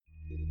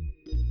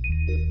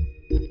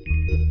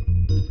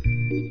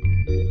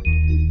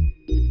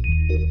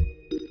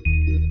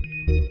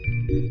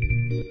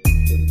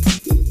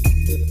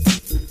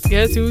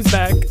Guess who's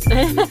back?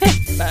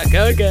 Back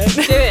again.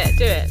 Do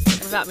it.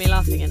 Without me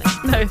laughing in it.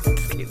 No,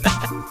 just keep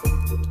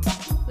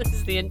that. This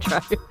is the intro.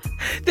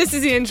 This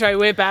is the intro.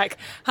 We're back.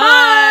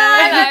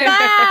 Hi.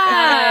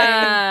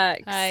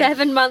 Back. Hi.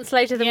 7 months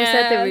later than we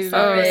said that we would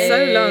Oh, be.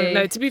 so long.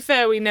 No, to be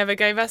fair, we never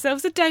gave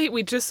ourselves a date.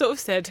 We just sort of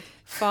said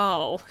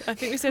fall. I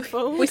think we said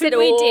fall. We said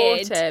We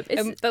autumn. did,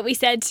 It's, but we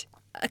said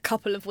a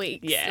couple of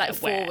weeks, Yeah, like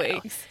 4 well.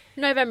 weeks.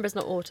 November's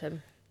not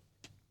autumn.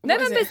 What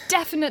is November's it?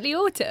 definitely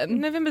autumn.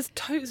 November's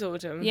totes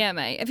autumn. Yeah,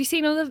 mate. Have you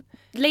seen all the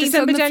leaves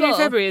December, on the January,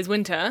 floor? February is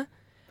winter.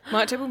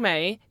 March, April,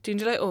 May, June,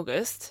 July,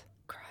 August.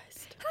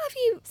 Christ. How have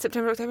you?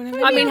 September, October,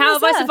 November. I mean, how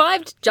have I reserve.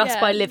 survived? Just Yeah.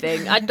 by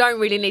living. I don't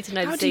really need to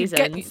know How the do you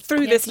seasons. get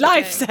through Yes, this you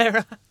life, do.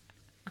 Sarah?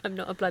 I'm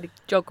not a bloody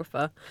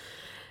geographer.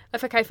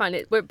 Okay, fine.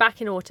 We're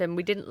back in autumn.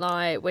 We didn't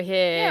lie. We're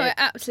here. Yeah, we're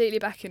absolutely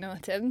back in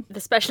autumn. The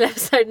special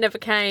episode never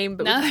came,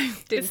 but No. we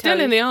didn't It's still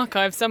tell in you. the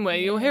archive somewhere.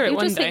 You'll hear it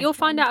one day. You'll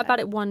find out about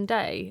it one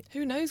day.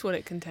 Who knows what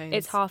it contains?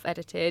 It's half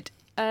edited.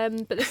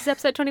 But this is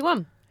episode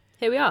 21.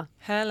 Here we are.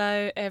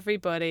 Hello,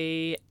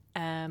 everybody.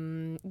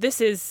 This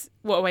is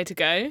What a Way to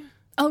Go.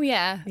 Oh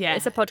yeah, Yeah.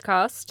 It's a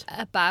podcast.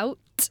 about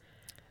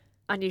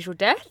Unusual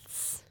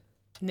deaths.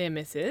 Near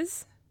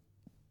misses.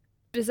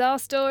 bizarre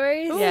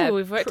stories. Oh, Yeah,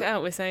 we've worked it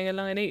out. We're saying a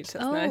line each.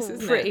 That's Oh, nice,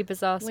 isn't Pretty it?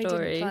 bizarre We didn't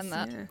stories. plan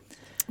that. Yeah.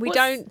 We What's-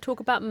 don't talk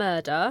about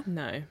murder.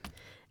 No.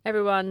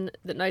 Everyone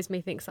that knows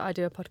me thinks that I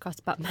do a podcast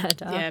about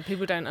murder. Yeah,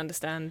 people don't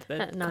understand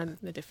No.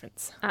 the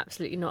difference.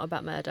 Absolutely not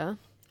about murder.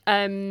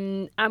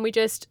 And we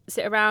just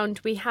sit around.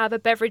 We have a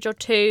beverage or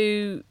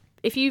two.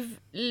 If you've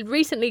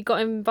recently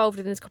got involved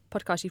in this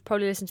podcast, you've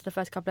probably listened to the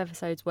first couple of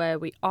episodes where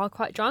we are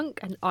quite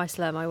drunk and I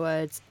slur my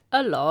words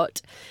a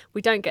lot.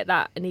 We don't get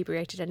that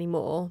inebriated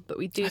anymore, but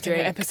we do I don't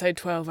know, drink. episode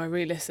 12, I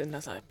re-listened. I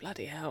was like,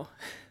 bloody hell.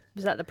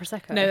 Was that the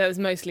Prosecco? No, that was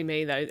mostly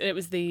me, though. It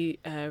was the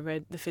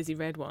fizzy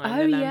red wine,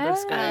 Oh, the yeah.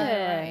 Lambrusco.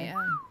 Right,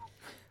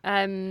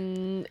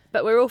 yeah.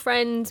 But we're all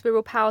friends. We're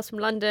all pals from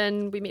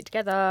London. We meet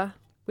together.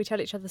 We tell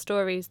each other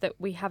stories that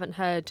we haven't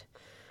heard,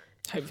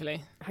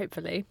 Hopefully.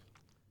 hopefully.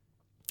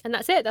 And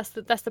that's it. That's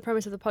the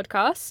premise of the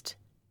podcast.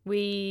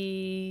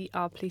 We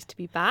are pleased to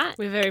be back.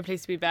 We're very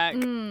pleased to be back.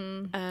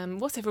 Mm.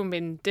 What's everyone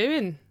been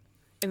doing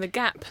in the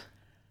gap?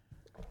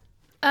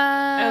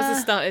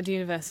 Elsa started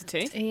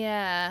university.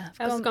 Yeah.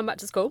 Elsa's gone back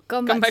to school.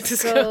 Gone back to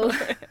school.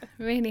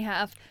 Really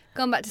have.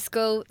 Gone back to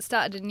school,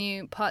 started a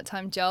new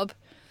part-time job.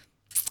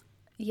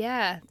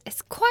 Yeah,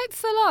 it's quite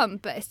full on,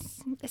 but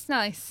it's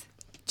nice.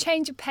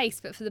 Change of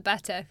pace, but for the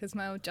better, because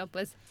my old job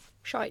was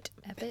Shite.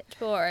 a bit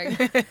boring.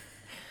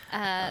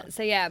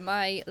 So yeah,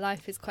 my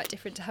life is quite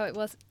different to how it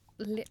was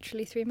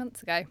literally 3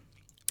 months ago.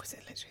 Was it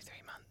literally 3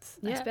 months?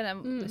 Yeah.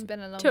 It's been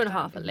a long 2.5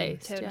 time. at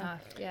least, 2.5,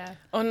 yeah.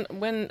 yeah.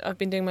 When I've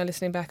been doing my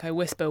listening back, I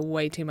whisper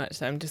way too much,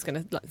 so I'm just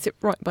going to sit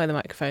right by the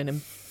microphone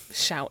and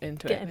shout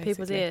into Get it. in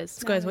people's basically. ears.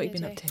 So guys, No, what have you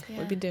been you up to? do,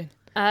 What have you been doing?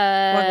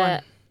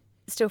 Uh,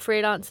 still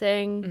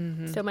freelancing.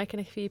 Mm-hmm. Still making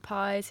a few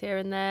pies here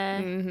and there.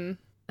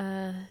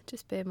 Mm-hmm.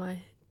 Just being my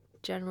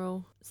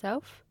general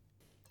self.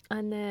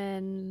 And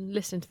then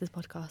listening to this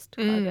podcast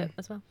quite a bit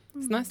as well.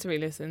 It's nice to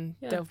re-listen,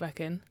 Yeah. delve back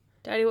in.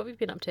 Daddy, what have you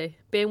been up to?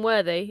 Being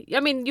worthy. I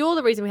mean, you're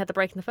the reason we had the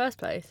break in the first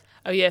place.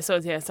 Oh, yeah, so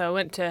I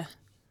went to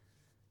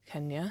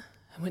Kenya.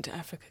 I went to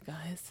Africa,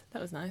 guys.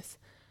 That was nice.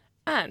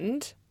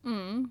 And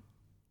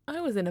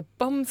I was in a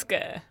bomb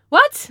scare.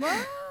 What?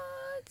 What?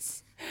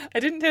 I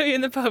didn't tell you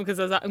in the pub because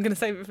I was like, I'm going to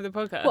save it for the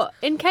podcast. What?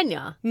 In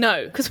Kenya?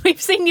 No. Because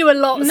we've seen you a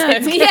lot No.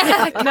 since.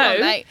 Yeah, come No.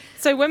 on, mate.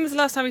 So when was the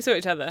last time we saw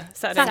each other?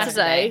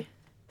 Saturday.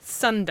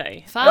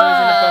 Sunday. Fuck. I was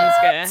in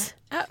a bomb scare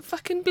at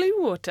fucking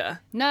Blue Water.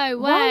 No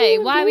Why way.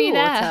 in Why were you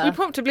Blue there? Water? We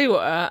popped to Blue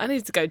Water. I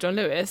needed to go John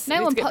Lewis. No I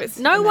need one to get pops- bits-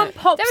 No one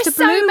pops There to are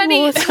so Blue many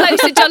Water.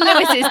 closer John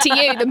Lewis's to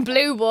you than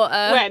Blue Water.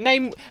 Where?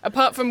 Name,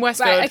 apart from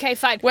Westfield. Right, okay,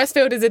 fine.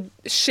 Westfield is a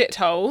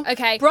shithole.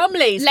 Okay.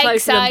 Bromley's closer than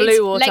Lakeside.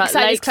 Blue Water.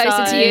 Lakeside is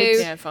closer to you.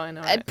 Yeah, fine.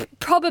 All right.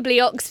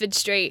 Probably Oxford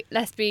Street.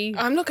 Let's be.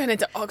 I'm not going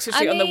into Oxford I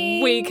Street on the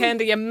mean- weekend.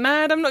 Are you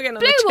mad? I'm not getting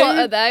on Blue the tube.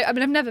 Water, though. I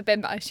mean, I've never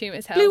been, but I assume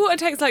it's hell. Blue Water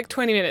takes like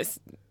 20 minutes,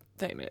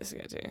 30 minutes to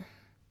go to.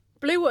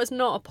 Blue Water's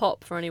not a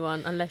pop for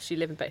anyone unless you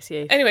live in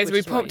Bexley. Anyways, which we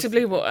is what popped you to said.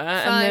 Blue Water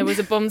and Fine. there was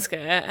a bomb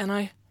scare and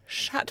I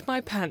shat my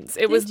pants.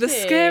 It was Did the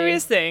you?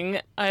 scariest thing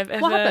I've ever...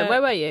 What happened?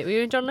 Where were you? Were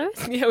you in John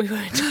Lewis? Yeah, we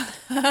were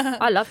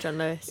I love John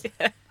Lewis.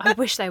 I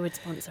wish they would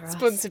sponsor us.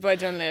 sponsored by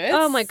John Lewis.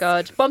 Oh my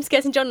God. Bomb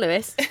Scares in John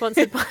Lewis,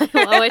 sponsored by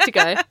What a Way to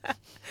Go.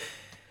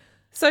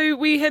 So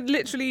we had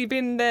literally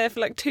been there for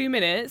like 2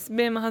 minutes,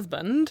 me and my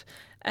husband,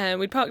 and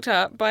we'd parked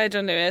up by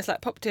John Lewis,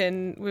 like popped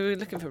in. We were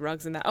looking for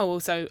rugs and that. Oh,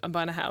 also I'm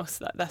buying a house.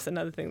 That's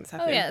another thing that's Oh,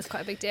 happening. yeah, that's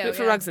quite a big deal. Look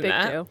for yeah. rugs and Big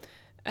that. deal.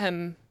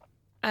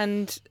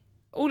 And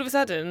all of a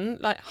sudden,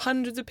 like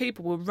hundreds of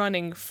people were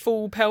running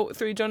full pelt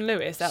through John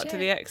Lewis out to Shit.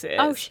 the exit.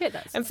 Oh shit,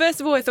 that's... And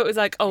first of all, I thought it was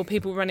like, oh,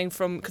 people running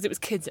from, because it was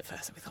kids at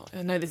first. And we thought,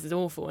 I know this is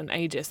awful and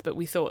ageist, but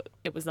we thought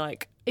it was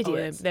like,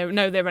 Idiots. they're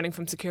running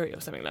from security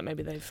or something. Like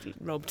maybe they've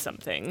robbed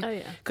something. Oh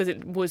yeah. Because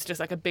it was just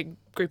like a big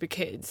group of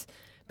kids.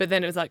 But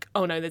then it was like,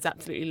 oh no, there's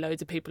absolutely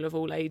loads of people of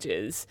all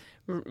ages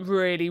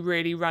really,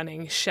 really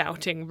running,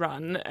 shouting,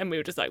 run. And we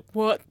were just like,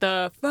 what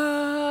the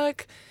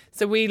fuck?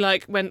 So we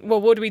like went, well,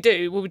 what do we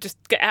do? Well, we just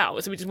get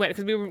out. So we just went,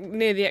 because we were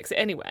near the exit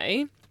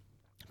anyway.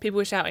 People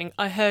were shouting.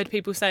 I heard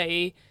people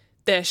say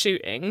they're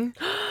shooting.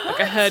 Like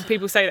I heard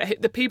people say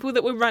that the people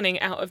that were running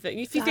out of the,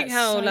 if you think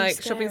how so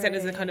like shopping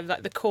centres are scary. kind of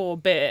like the core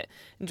bit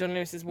and John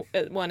Lewis is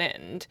at one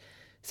end.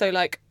 So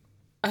like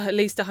at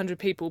least 100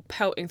 people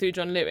pelting through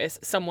John Lewis,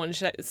 someone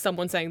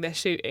saying they're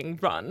shooting,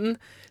 run.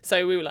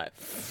 So we were like,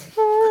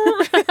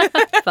 Fuck.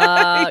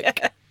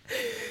 yeah.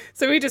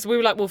 So we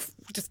were like, well,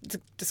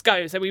 just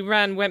go. So we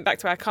went back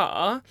to our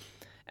car,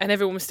 and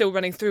everyone was still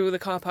running through all the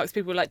car parks.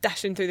 People were like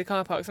dashing through the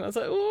car parks, and I was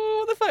like,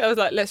 oh, what the fuck? I was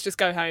like, let's just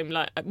go home.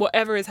 Like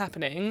whatever is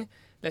happening,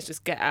 let's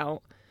just get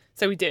out.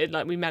 So we did.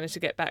 Like we managed to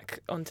get back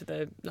onto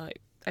the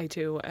like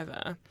A2 or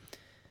whatever.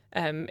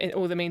 In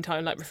all the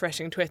meantime, like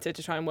refreshing Twitter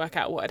to try and work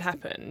out what had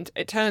happened.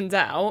 It turns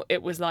out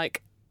it was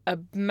like a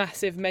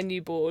massive menu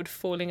board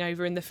falling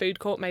over in the food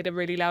court made a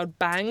really loud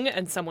bang,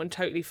 and someone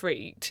totally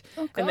freaked.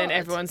 Oh, and then God.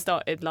 everyone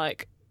started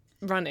like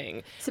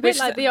running. It's a bit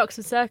like the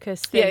Oxford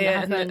Circus thing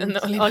that happened. and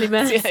the Ollie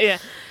Mess. yeah.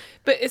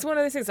 But it's one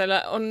of those things. So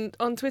like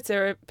on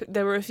Twitter,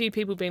 there were a few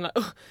people being like,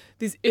 "Oh,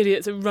 these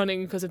idiots are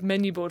running because of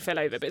menu board fell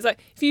over." But it's like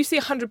if you see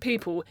 100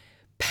 people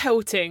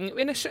pelting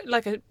in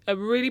a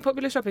really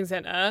popular shopping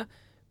centre,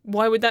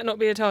 why would that not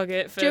be a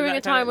target for During that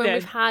a time kind of, when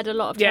we've had a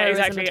lot of yeah,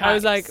 terrorism exactly. attacks. I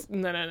was like,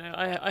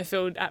 no. I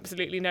feel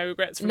absolutely no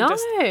regrets from No.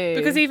 just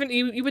because even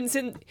you wouldn't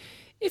sit.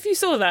 If you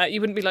saw that, you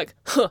wouldn't be like,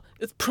 huh,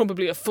 it's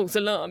probably a false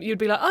alarm. You'd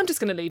be like, I'm just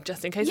going to leave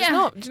just in case it's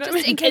not. Do you know what I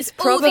just mean? in case It's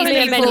all probably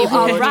these a menu people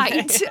are board.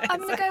 right.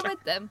 I'm going to go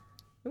with them.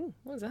 Ooh,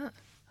 what was that?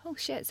 Oh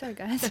shit! Sorry,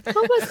 guys. What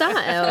was that,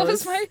 That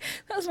was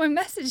Els? my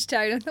message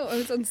tone. I thought I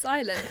was on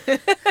silent.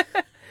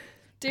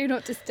 Do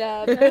not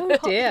disturb. Oh, Popular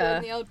dear.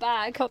 in the old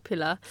bag.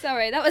 Popular.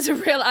 Sorry, that was a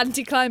real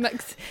climatic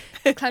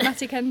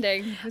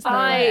ending. wasn't it?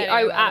 I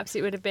Anyway.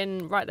 absolutely would have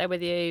been right there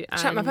with you.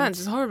 Shat my and- pants.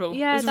 It was horrible.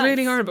 Yeah, it was that's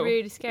really horrible.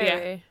 really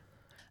scary.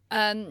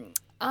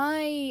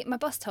 My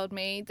boss told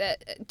me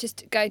that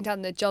just going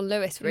down the John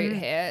Lewis route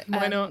here.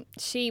 Why not?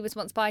 She was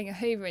once buying a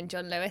Hoover in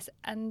John Lewis,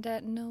 and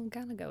Noel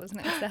Gallagher was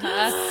next to her. And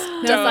I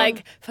was Stop.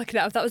 like, "Fucking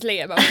hell! If that was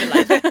Liam, I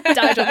would have like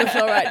died on the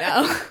floor right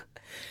now."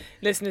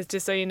 Listeners,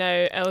 just so you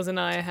know, Els and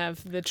I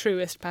have the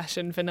truest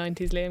passion for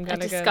 90s Liam A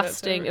Gallagher.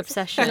 disgusting That's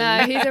obsession. No,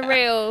 he's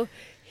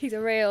a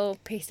real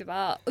piece of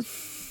art.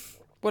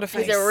 what a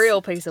face. He's a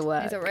real piece of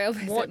work. He's a real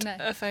piece What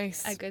of a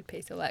face. a good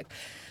piece of work.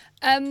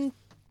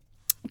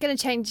 Going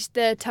to change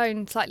the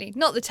tone slightly.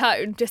 Not the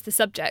tone, just the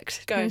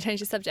subject. Go. Going to change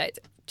the subject.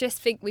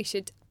 Just think we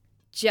should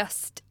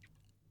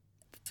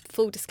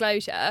full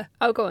disclosure,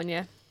 Oh, go on,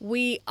 yeah.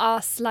 we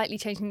are slightly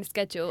changing the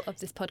schedule of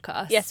this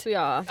podcast. Yes, we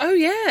are. Oh,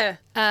 yeah.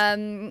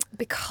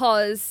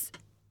 Because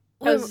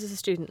Els is a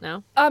student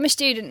now. I'm a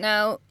student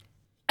now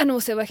and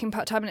also working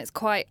part-time, and it's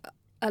quite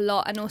a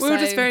lot. And also We're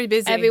just very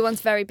busy.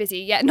 Everyone's very busy.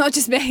 Yeah, not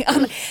just me.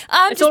 I'm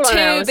It's all just on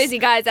too Els. busy,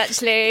 guys,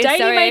 actually. Daily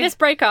Sorry. made us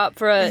break up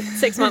for a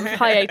 6-month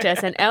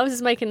hiatus, and Els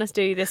is making us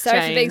do this Sorry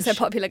change. for being so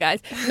popular, guys.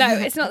 No,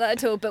 it's not that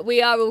at all. But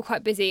we are all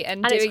quite busy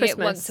and And it's doing it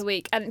Christmas. once a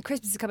week. And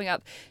Christmas is coming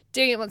up.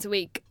 Doing it once a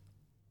week.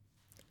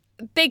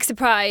 Big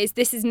surprise.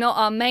 This is not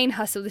our main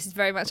hustle. This is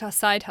very much our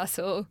side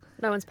hustle.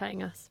 No one's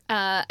paying us.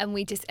 And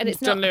it's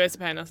John not. Lewis are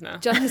paying us now.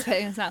 John is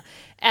paying us now.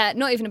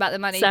 Not even about the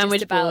money.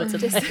 Sandwich just about.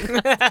 boards.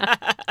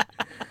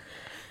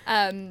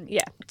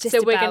 Yeah. Just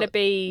So we're going to about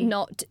be...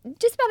 not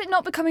just about it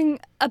not becoming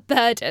a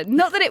burden.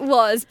 Not that it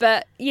was,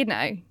 but you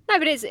know. No,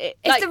 but it's It's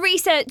like... the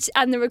research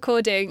and the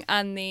recording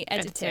and the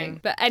editing. Editing.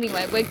 But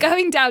anyway, we're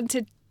going down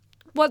to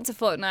once a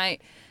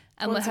fortnight,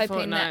 and Once a we're hoping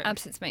fortnight. that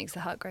absence makes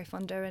the heart grow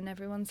fonder and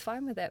everyone's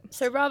fine with it.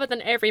 So rather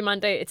than every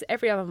Monday, it's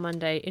every other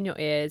Monday in your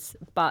ears.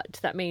 But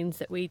that means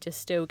that we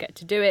just still get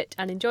to do it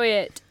and enjoy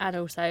it, and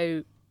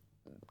also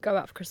go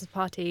out for Christmas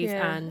parties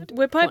and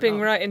We're piping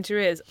whatnot. right into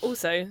your ears.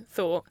 Also,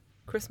 thought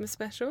Christmas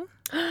special.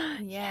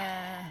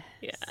 Yeah.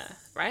 Yeah.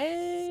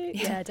 Right?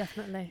 Yeah,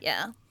 definitely.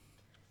 Yeah.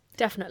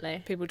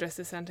 Definitely. People dressed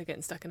as Santa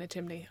getting stuck in a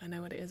chimney. I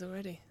know what it is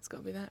already. It's got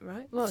to be that,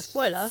 right? Well,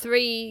 spoiler.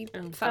 3 Oh,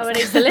 I facts.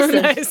 need to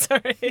listen. No,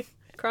 sorry.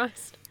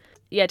 Christ.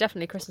 Yeah,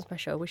 definitely Christmas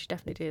special. We should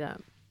definitely do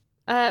that.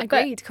 But-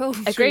 Agreed. Cool.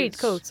 Agreed.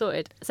 Cool.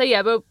 Sorted. So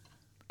yeah, we'll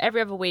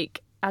every other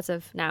week as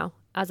of now,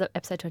 as of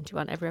episode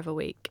 21, every other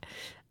week.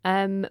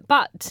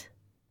 But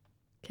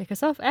kick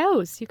us off,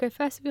 Els. You go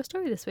first with your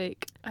story this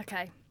week.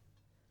 Okay.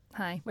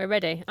 Hi. We're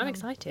ready. I'm I'm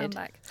excited.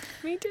 back.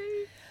 Me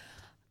too.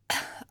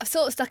 I've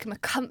sort of stuck in my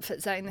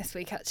comfort zone this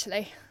week,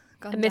 actually.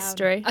 Gone A down.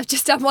 mystery. I've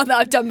just done one that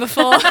I've done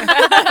before.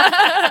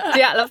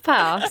 The Atlas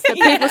Pass that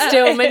people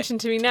still mention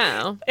to me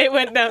now. It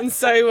went down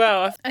so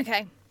well.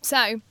 Okay,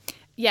 so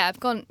yeah, I've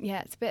gone.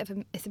 Yeah, it's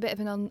a bit of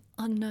an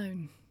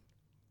unknown.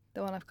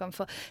 The one I've gone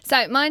for.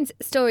 So mine's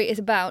story is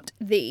about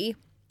the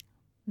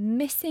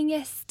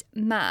missingest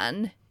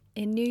man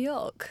in New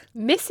York.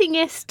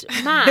 Missingest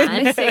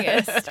man.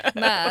 Missingest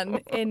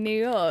man in New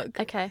York.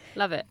 Okay,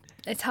 love it.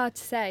 It's hard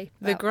to say.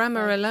 The about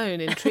grammar that.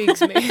 alone intrigues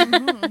me.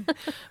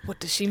 What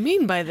does she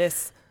mean by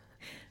this?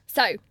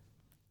 So,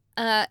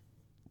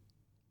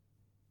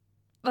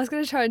 I was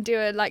going to try and do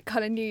a like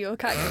kind of New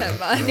York accent,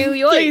 but New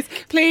York.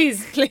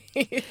 Please.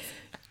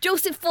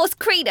 Joseph Force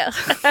Creeder.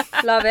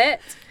 Love it.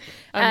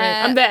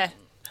 I'm there.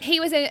 He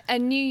was a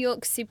New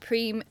York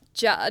Supreme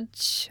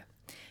Judge,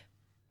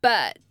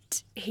 but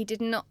he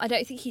did not. I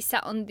don't think he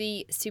sat on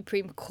the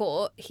Supreme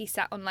Court. He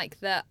sat on like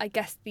the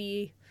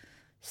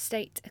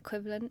state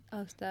equivalent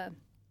of the.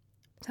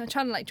 So I'm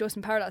trying to like draw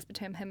some parallels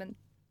between him and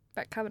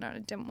Brett Kavanaugh, and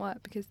it didn't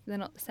work because they're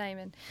not the same.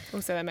 And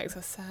Also, that makes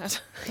us sad.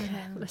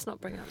 Let's not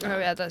bring up oh that.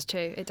 yeah, that's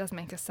true. It does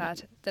make us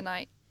sad. The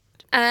night.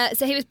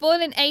 So he was born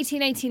in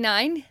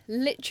 1889,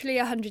 literally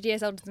 100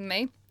 years older than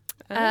me.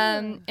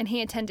 And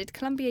he attended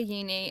Columbia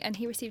Uni, and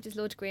he received his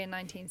law degree in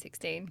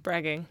 1916.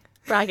 Bragging.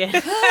 Bragging.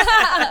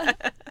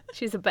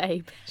 She's a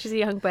babe. She's a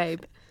young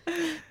babe.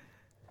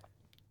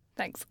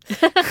 Thanks.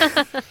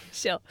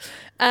 Sure.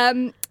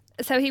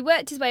 So he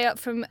worked his way up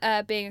from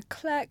being a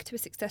clerk to a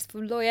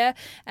successful lawyer,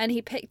 and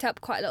he picked up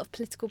quite a lot of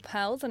political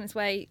pearls on his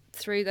way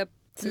through the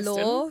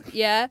law.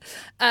 Yeah.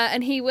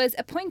 And he was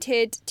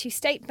appointed to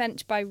state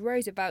bench by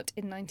Roosevelt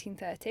in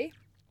 1930.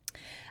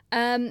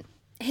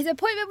 His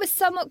appointment was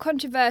somewhat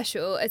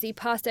controversial as he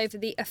passed over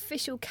the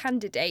official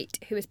candidate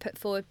who was put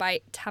forward by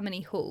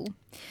Tammany Hall.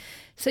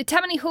 So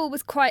Tammany Hall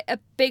was quite a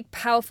big,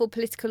 powerful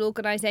political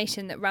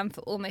organisation that ran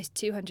for almost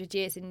 200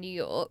 years in New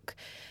York.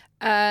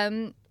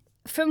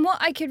 From what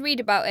I could read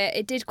about it,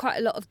 it did quite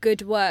a lot of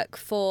good work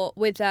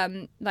with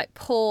like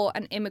poor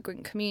and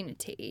immigrant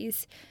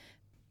communities.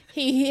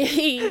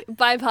 He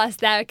bypassed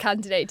their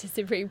candidate to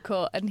Supreme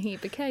Court and he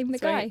became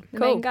the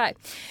main guy.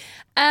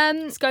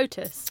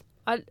 SCOTUS.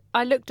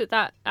 I looked at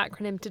that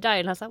acronym today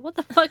and I was like, what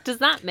the fuck does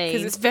that mean?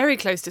 Because it's very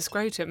close to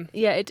scrotum.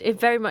 Yeah, it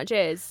very much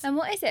is. And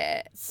what is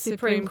it?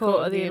 Supreme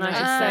Court of the United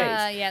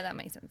States. Yeah, that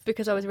makes sense.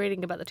 Because I was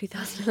reading about the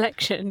 2000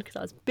 election because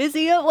I was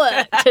busy at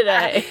work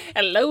today.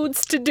 And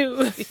loads to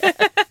do.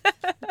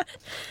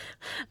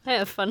 I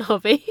have fun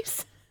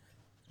hobbies.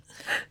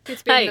 Good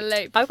to be in the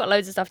loop. I've got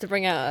loads of stuff to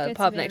bring out at Good a to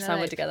pub be in next the time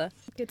we're loop. together.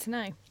 Good to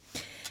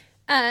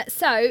know.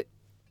 So,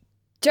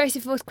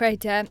 Joseph Force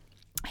Creeder,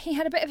 he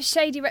had a bit of a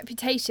shady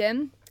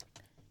reputation.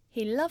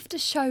 He loved a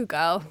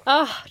showgirl.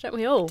 Oh, don't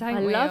we all? Don't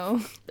I we love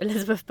all?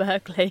 Elizabeth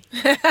Berkley.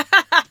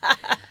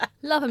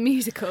 Love a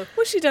musical.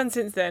 What's she done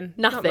since then?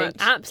 Nothing. Not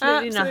much.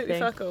 Absolutely nothing.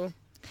 Fuck all.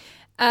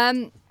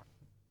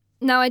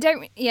 No, I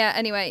don't. Yeah,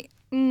 anyway.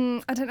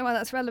 I don't know why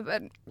that's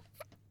relevant.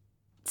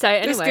 So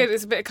It's anyway, good.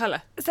 It's a bit of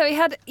colour. So he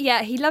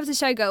loved a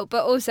showgirl,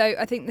 but also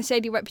I think the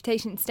shady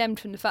reputation stemmed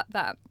from the fact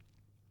that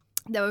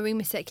there were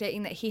rumours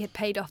circulating that he had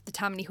paid off the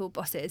Tammany Hall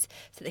bosses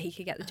so that he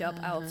could get the job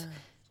of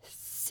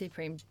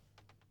Supreme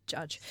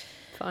Judge.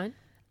 fine.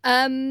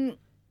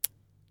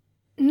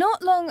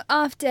 Not long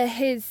after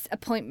his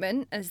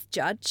appointment as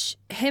judge,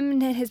 him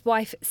and his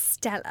wife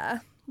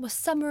Stella were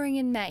summering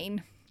in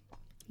Maine.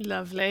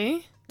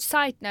 Lovely.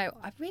 Side note,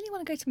 I really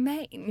want to go to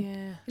Maine.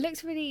 Yeah. It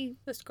looks really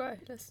That's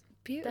great. Let's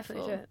beautiful.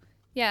 definitely do it.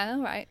 Yeah,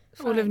 all right.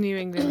 All of fine. New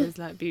England is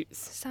like buttes.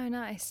 So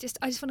nice.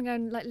 I just want to go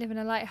and like live in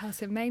a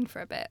lighthouse in Maine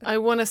for a bit. I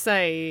want to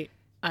say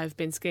I've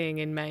been skiing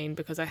in Maine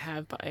because I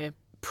have, but I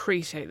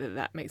appreciate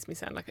that makes me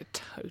sound like a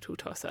total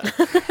tosser.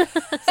 So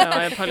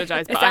I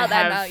apologise. It's But out I there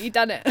have, now. You've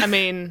done it. I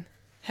mean,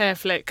 hair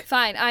flick.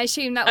 Fine. I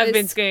assume that was. I've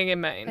been skiing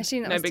in Maine. I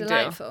assume that no was big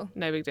delightful. deal.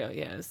 No big deal.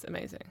 Yeah, it's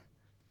amazing.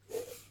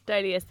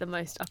 Daly is the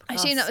most upper I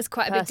class assume that was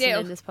quite a big person deal.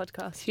 in this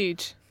podcast.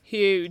 Huge.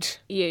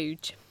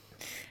 Huge.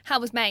 How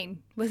was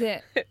Maine? Was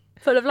it?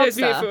 Full of It was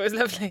lobster. beautiful. It was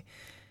lovely.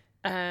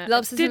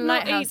 Lobsters did and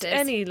not lighthouses. eat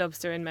any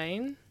lobster in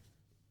Maine.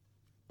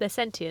 They're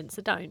sentient,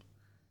 so don't.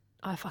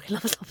 I fucking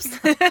love lobster.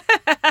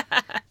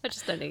 I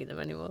just don't eat them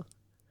anymore.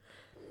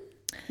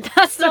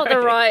 That's not the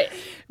Sorry. right.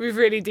 We've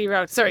really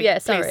derailed. Sorry. Yeah,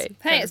 please. sorry.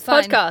 Hey, it's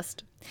fine.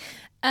 Podcast.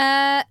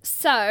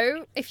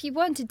 So, if you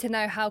wanted to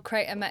know how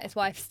Crater met his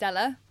wife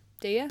Stella,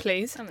 do you?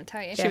 Please. I'm going to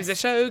tell you. She was a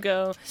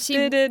showgirl. She-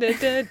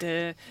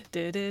 Da-da-da-da-da,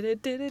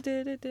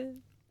 da-da-da-da-da-da-da.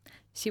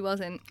 She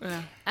wasn't.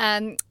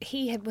 Oh.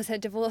 He was her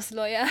divorce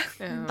lawyer.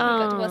 They Oh.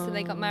 got divorced and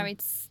they got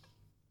married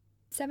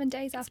 7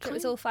 days after it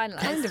was all Kind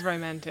finalised. of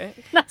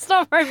romantic. That's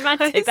not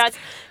romantic. That's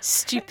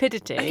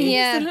stupidity.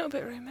 Yeah. It's a little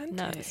bit romantic.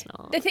 No, it's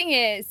not. The thing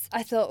is,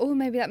 I thought, oh,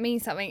 maybe that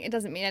means something. It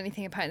doesn't mean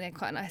anything. Apparently, they're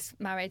quite a nice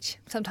marriage.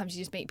 Sometimes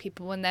you just meet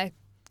people when they're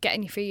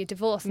getting you through your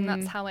divorce, and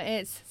that's how it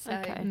is. So,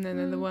 Okay. And then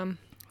they're the one.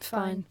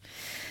 Fine.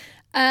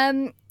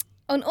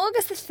 On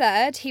August the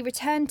 3rd, he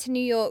returned to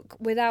New York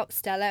without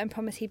Stella and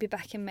promised he'd be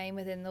back in Maine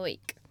within the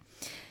week.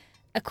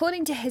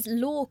 According to his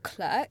law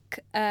clerk,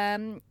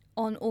 on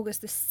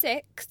August the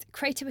 6th,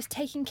 Crater was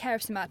taking care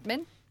of some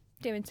admin,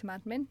 doing some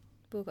admin.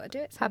 We've all got to do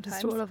it sometimes.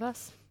 Happens to all of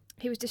us.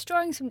 He was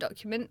destroying some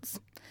documents.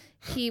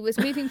 He was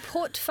moving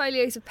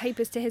portfolios of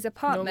papers to his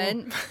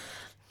apartment.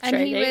 And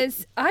he Shady.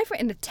 was, I've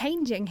written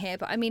changing here,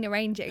 but I mean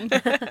arranging,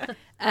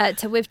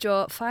 to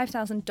withdraw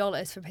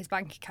 $5,000 from his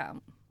bank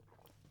account.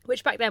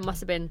 Which back then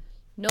must have been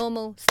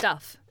Normal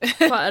stuff.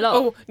 quite a lot.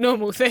 Oh,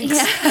 normal things.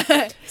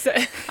 So,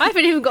 I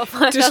haven't even got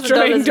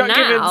destroying $5,000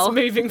 documents, now.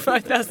 moving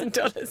 $5,000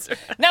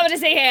 around. Nothing to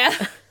see here.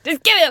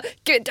 Just give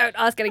it. Don't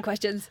ask any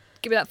questions.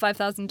 Give me that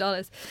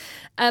 $5,000.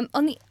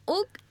 On the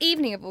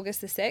evening of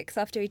August the 6th,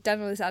 after he'd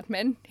done all his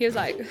admin, he was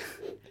like,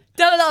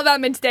 done a lot of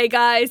admin today,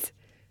 guys.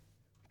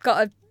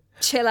 Gotta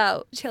chill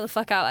out. Chill the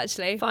fuck out,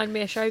 actually. Find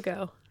me a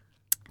showgirl.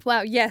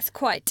 Wow, yes,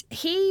 quite.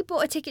 He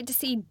bought a ticket to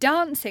see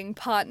Dancing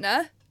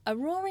Partner, a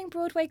roaring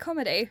Broadway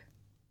comedy.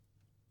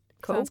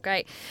 Cool. Sounds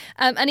great.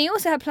 And he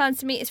also had plans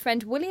to meet his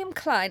friend William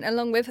Klein,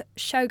 along with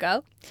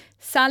showgirl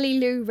Sally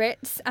Lou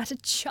Ritz, at a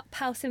chop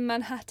house in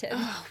Manhattan.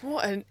 Oh,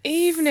 what an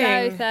evening.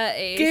 So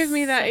 30s. Give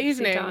me that Sexy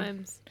evening.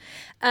 times.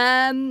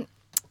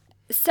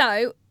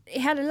 So he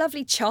had a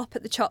lovely chop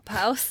at the chop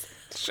house.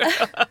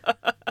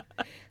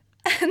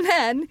 And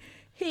then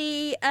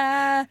he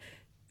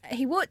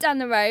walked down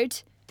the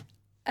road,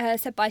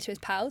 said bye to his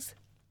pals.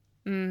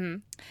 Mm-hmm.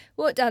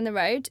 Walked down the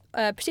road,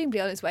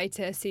 presumably on his way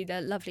to see the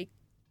lovely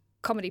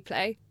comedy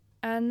play,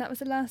 and that was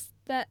the last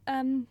that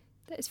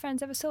his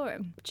friends ever saw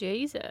him.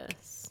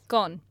 Jesus.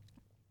 Gone.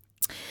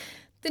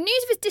 The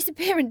news of his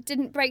disappearance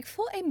didn't break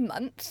for a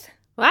month.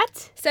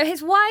 What? So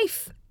his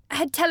wife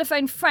had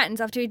telephoned friends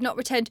after he'd not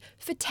returned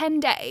for 10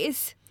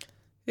 days.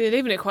 You're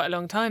leaving it quite a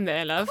long time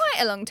there, love.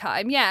 Quite a long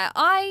time, yeah.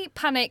 I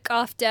panic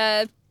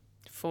after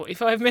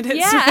 45 minutes.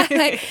 Yeah,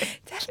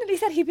 definitely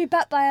said he'd be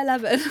back by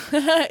 11.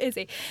 Is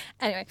he?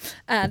 Anyway,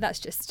 that's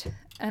just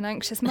an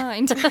anxious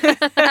mind.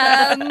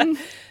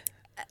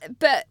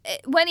 But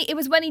it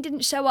was when he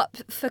didn't show up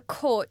for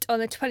court on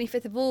the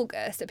 25th of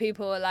August that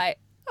people were like,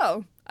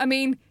 oh, I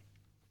mean,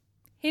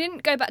 he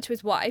didn't go back to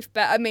his wife,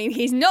 but I mean,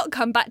 he's not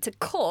come back to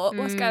court.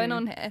 What's going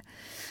on here?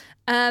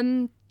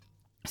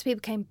 So people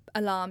became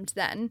alarmed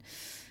then.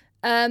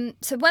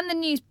 So when the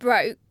news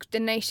broke, the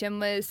nation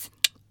was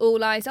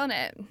all eyes on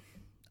it.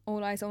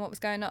 All eyes on what was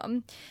going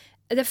on.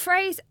 The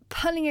phrase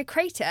pulling a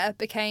crater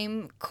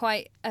became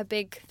quite a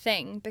big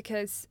thing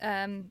because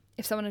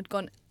if someone had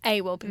gone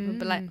AWOL, people would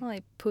be like, oh,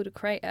 I pulled a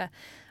crater.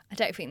 I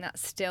don't think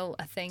that's still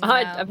a thing now.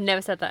 I've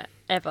never said that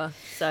ever,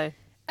 so...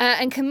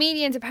 And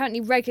comedians apparently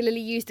regularly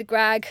use the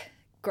gag,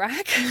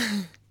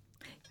 crater,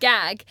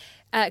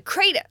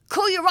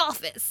 call your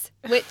office,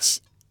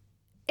 which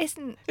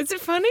isn't... Is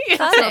it funny?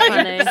 That's not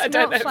funny. It's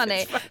not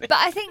funny. But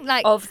I think,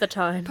 like... Of the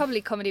time.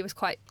 Probably comedy was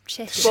quite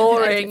shitty.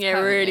 Boring, yeah,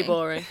 really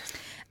boring.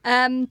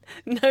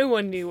 No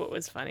one knew what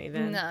was funny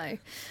then. No.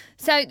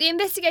 So the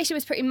investigation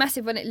was pretty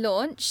massive when it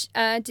launched.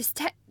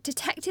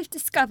 Detectives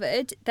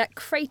discovered that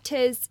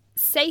Crater's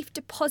safe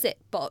deposit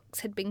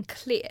box had been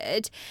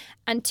cleared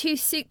and 2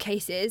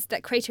 suitcases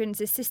that Crater and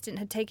his assistant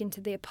had taken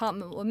to the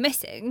apartment were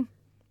missing.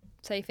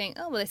 So you think,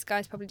 oh, well, this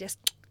guy's probably just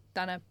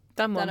done a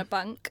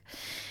bunk.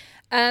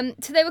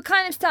 So they were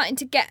kind of starting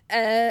to get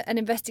an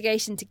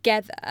investigation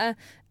together.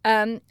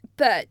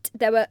 But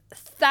there were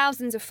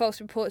thousands of false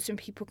reports from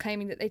people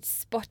claiming that they'd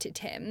spotted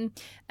him,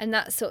 and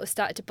that sort of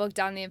started to bog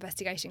down the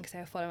investigation because they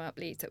were following up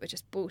leads that were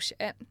just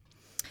bullshit.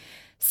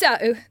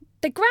 So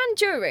the grand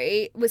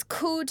jury was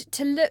called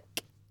to look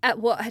at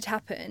what had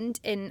happened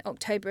in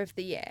October of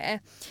the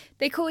year.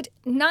 They called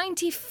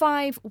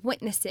 95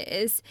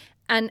 witnesses,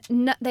 and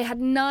they had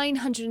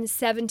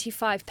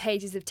 975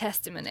 pages of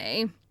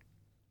testimony,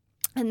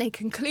 and they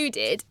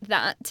concluded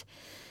that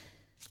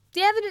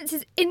the evidence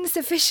is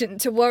insufficient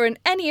to warrant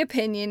any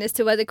opinion as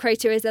to whether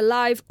Crater is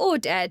alive or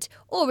dead,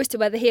 or as to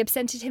whether he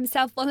absented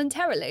himself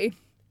voluntarily.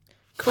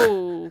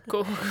 Cool.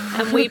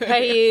 And we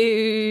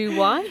pay you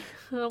why?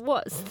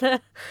 What's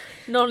the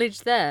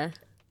knowledge there?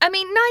 I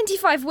mean,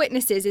 95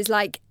 witnesses is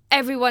like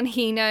everyone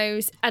he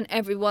knows and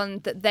everyone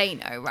that they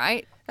know,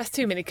 right? That's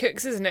too many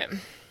cooks, isn't it?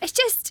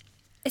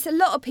 It's a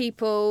lot of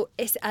people,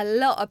 it's a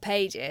lot of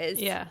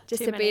pages. Yeah, Just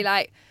too to many. be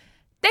like,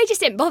 they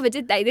just didn't bother,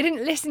 did they? They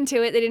didn't listen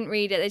to it, they didn't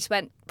read it, they just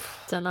went,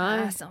 Don't know.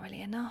 that's not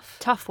really enough.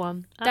 Tough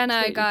one. Don't know,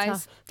 Absolutely guys.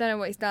 tough. Don't know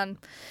what he's done.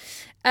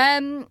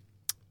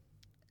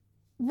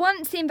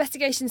 Once the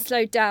investigation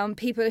slowed down,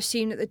 people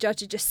assumed that the judge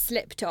had just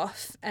slipped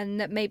off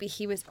and that maybe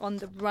he was on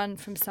the run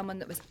from someone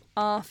that was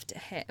after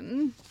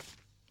him.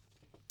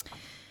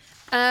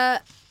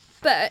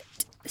 But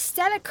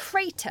Stella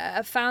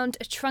Crater found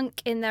a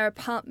trunk in their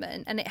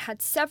apartment and it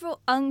had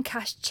several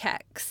uncashed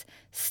checks,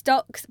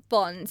 stocks,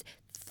 bonds,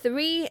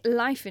 3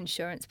 life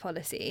insurance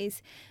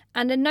policies,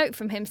 and a note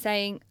from him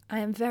saying, I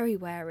am very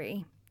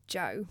wary,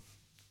 Joe.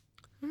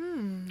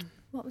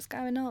 What was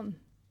going on?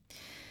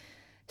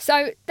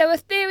 So there were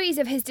theories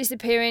of his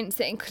disappearance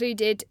that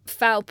included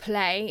foul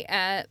play,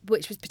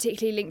 which was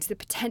particularly linked to the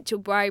potential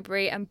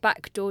bribery and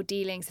backdoor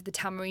dealings of the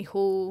Tammany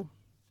Hall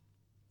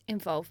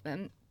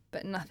involvement,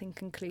 but nothing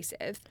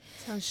conclusive.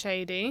 Sounds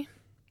shady.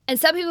 And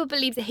some people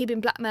believe that he'd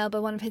been blackmailed by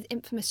one of his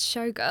infamous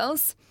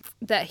showgirls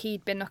that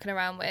he'd been knocking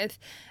around with,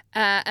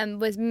 and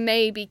was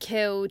maybe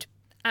killed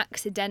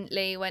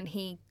accidentally when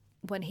he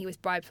was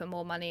bribed for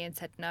more money and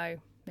said no.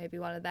 Maybe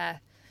one of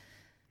their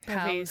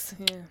pals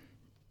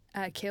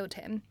killed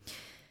him.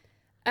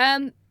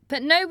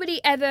 But nobody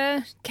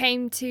ever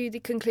came to the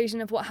conclusion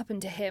of what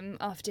happened to him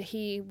after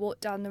he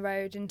walked down the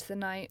road into the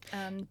night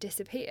and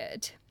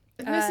disappeared.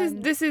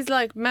 This is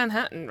like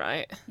Manhattan,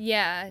 right?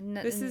 Yeah,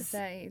 This in is- the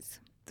days.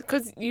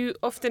 Because you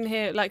often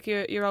hear like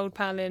your old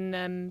pal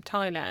in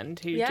Thailand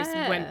who just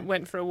Yeah.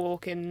 went for a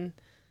walk in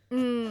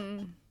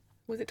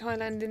Was it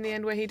Thailand in the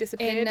end where he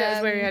disappeared? That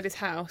was where he had his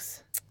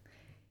house.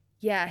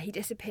 Yeah, he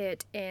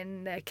disappeared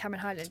in the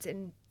Cameron Highlands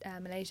in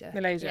Malaysia.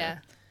 Yeah.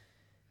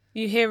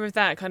 You hear of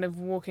that kind of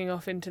walking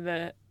off into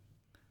the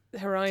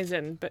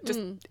horizon, but just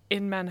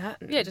in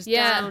Manhattan. Yeah, just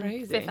Yeah. down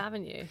Crazy. Fifth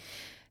Avenue.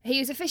 He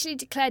was officially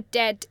declared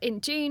dead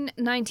in June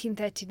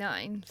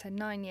 1939, so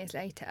 9 years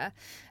later.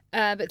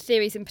 But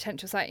theories and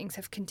potential sightings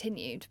have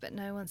continued, but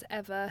no one's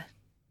ever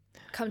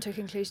come to a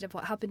conclusion of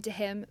what happened to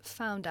him,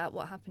 found out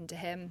what happened to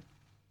him.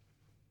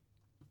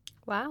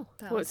 Wow.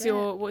 That What's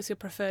was your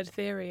preferred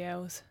theory,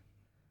 Els?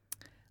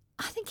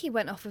 I think he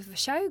went off with a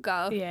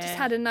showgirl. Yeah. Just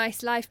had a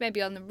nice life,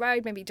 maybe on the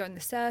road, maybe joined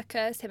the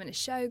circus, him and a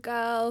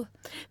showgirl.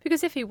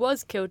 Because if he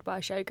was killed by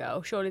a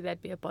showgirl, surely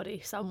there'd be a body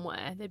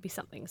somewhere. There'd be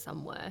something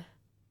somewhere.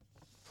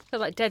 So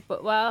like dead,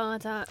 but well, I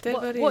don't. Dead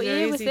What bodies are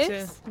year was easy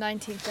this?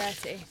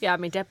 1930. Yeah, I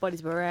mean, dead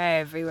bodies were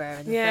everywhere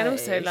in the Yeah, and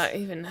also 30s. like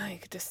even now you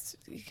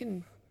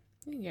can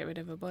get rid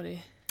of a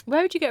body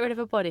Where would you get rid of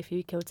a body if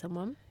you killed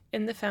someone?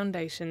 in the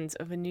foundations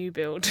of a new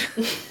build,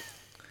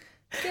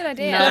 Good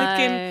idea.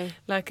 No.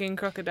 like in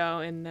Crocodile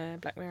in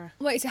Black Mirror.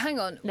 Wait, so hang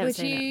on. Never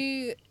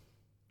seen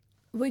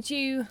Would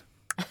you...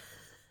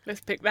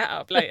 Let's pick that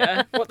up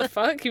later. What the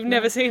fuck? You've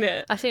never seen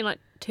it? I've seen like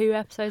 2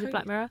 episodes of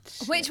Black Mirror.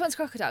 Which one's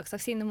Crocodile? Because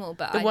I've seen them all,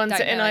 but The I ones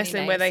don't in know any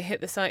Iceland where they names.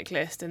 hit the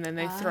cyclist and then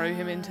they throw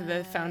him into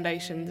the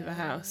foundations of a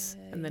house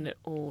and then it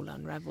all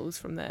unravels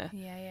from there.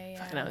 Yeah.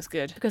 Fucking that was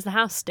good. Because the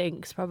house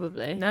stinks,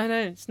 probably. No,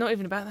 it's not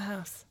even about the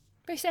house.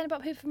 What are you saying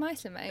about people from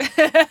Iceland, mate?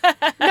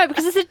 No,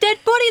 because there's a dead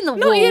body in the walls.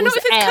 Not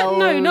if it's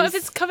not if Els.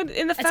 it's covered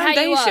in the I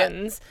tell you what.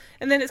 foundations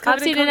and then it's covered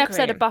I've seen in an episode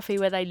concrete. of Buffy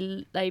where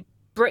they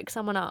brick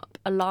someone up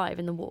alive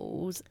in the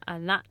walls,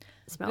 and that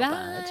smelled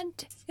bad.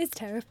 That is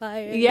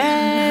terrifying.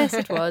 Yes,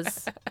 it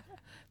was.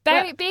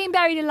 Being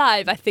buried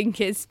alive, I think,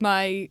 is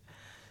my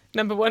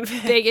Number one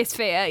fear. biggest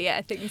fear. Yeah,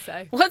 I think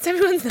so. What's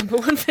everyone's number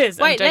one fear?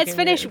 Wait, let's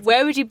finish.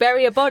 Where would you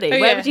bury a body? Oh, Where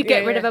yeah, would you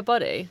get yeah, rid yeah. of a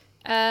body?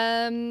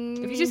 If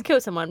If you just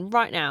killed someone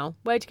right now,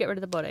 where'd you get rid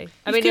of the body?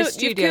 I mean, killed- the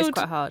you've studio is killed-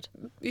 quite hard.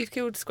 You've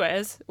killed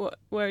squares.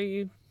 Where are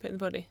you putting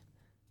the body?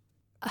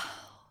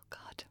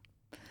 God,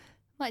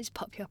 might just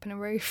pop you up in a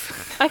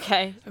roof.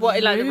 Okay,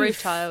 what, like the roof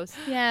roof. tiles?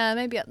 Yeah,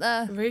 maybe up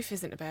there. The roof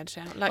isn't a bad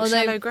shout. Like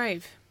Although- Shallow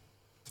Grave.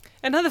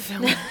 Another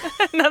film.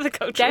 Another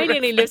cultural Jane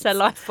only lives her reference.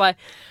 life by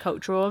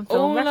cultural and film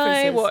All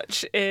references. I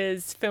watch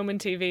is film and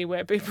TV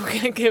where people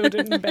get killed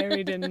and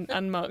buried in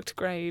unmarked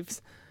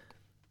graves.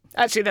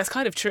 Actually, that's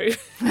kind of true.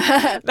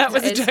 That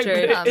was a It's joke.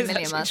 true. But Oh, it is a million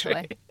actually miles true.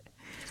 away.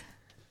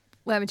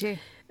 Where would you?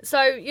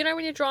 So, you know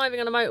when you're driving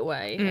on a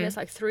motorway and it's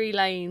like 3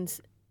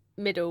 lanes,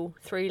 middle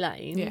 3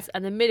 lanes, Yeah.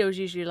 and the middle's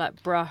usually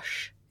like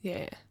brush.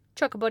 Yeah.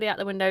 Chuck a body out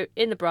the window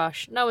in the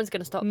brush. No one's going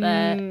to stop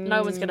there.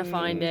 No one's going to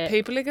find it.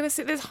 People are going to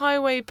see this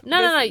highway.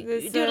 No.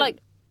 there's You do like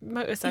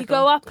motorcycle. you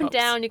go up and cops.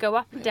 down, you go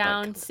up and Yeah,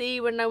 down, like-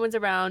 see when no one's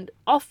around.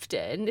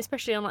 Often,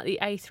 especially on like the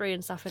A3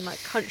 and stuff in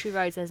like country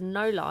roads, there's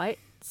no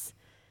lights.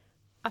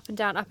 Up and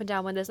down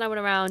when there's no one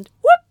around.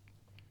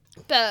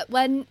 Whoop! But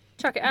when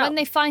Chuck it out.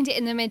 they find it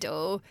in the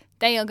middle,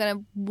 they are going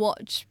to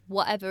watch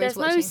whatever There's is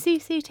no watching.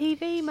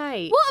 CCTV,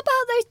 mate. What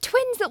about those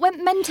twins that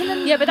went mental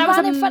and Yeah, but that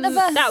ran was in front of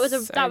us? That was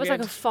So like a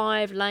good.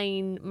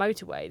 5-lane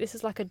motorway. This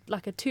is like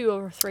a 2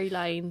 or a 3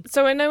 lane.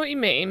 So I know what you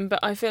mean, but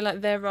I feel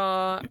like there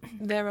are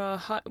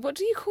what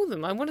do you call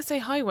them? I want to say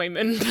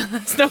highwaymen, but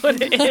that's not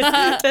what it is. There's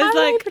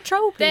Highway like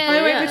patrol people. They're,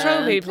 highway yeah.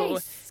 patrol people.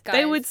 police They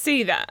guys. would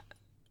see that.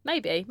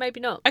 Maybe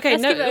not. Okay,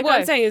 Let's no. give it a What go.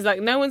 I'm saying is like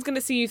no one's going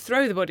to see you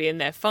throw the body in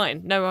there.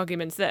 Fine, no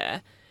arguments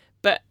there.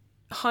 But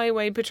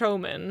highway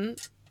patrolmen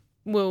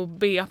will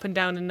be up and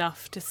down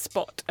enough to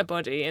spot a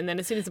body, and then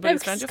as soon as the No, body's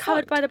because found, it's you're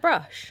covered fucked. by the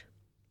brush.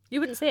 You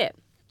wouldn't see it.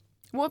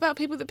 What about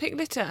people that pick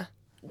litter?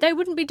 They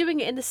wouldn't be doing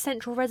it in the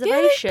central Yeah,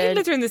 reservation. they pick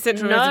litter in the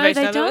central No,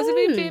 reservation. they Otherwise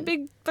it'd be a don't.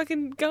 big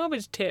fucking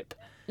garbage tip.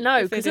 No,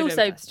 if they because didn't,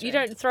 also that's you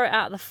true. don't throw it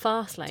out of the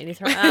fast lane. You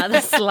throw it out of the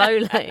slow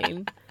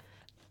lane.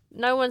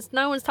 No one's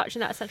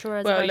touching that central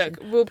Well, reservation.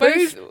 look, we'll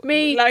Prove both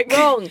me like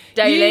wrong,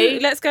 Daly.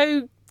 Let's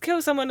go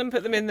kill someone and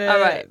put them in the All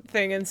right.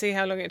 thing and see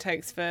how long it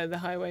takes for the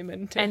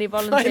highwayman to Any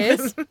find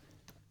volunteers? them.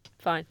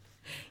 Fine.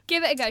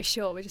 Give it a go,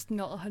 sure. We're just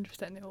not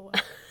 100% it'll work.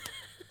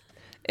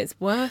 It's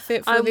worth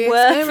it for I'm the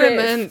worth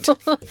experiment.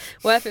 it.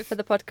 Worth it for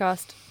the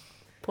podcast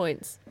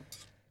points.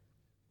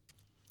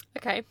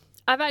 Okay.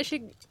 I've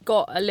actually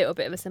got a little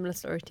bit of a similar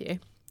story to you,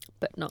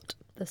 but not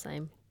the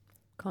same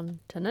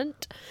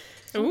continent.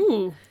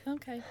 Ooh,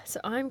 Okay. So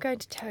I'm going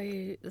to tell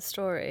you the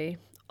story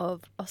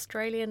of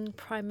Australian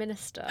Prime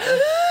Minister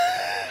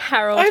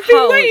Harold I've been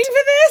Holt. waiting for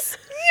this.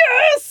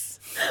 Yes.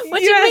 What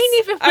do you mean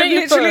you've been I've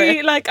waiting for literally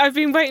it? like I've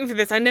been waiting for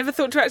this. I never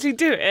thought to actually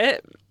do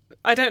it.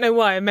 I don't know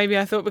why. Maybe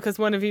I thought because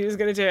one of you was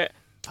going to do it.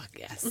 Fuck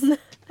yes.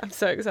 I'm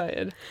so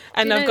excited.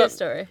 And Do you I've know got the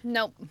story.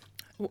 Nope.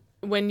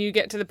 when you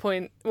get to the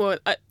point, well,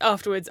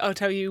 afterwards, I'll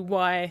tell you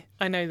why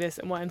I know this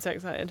and why I'm so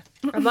excited.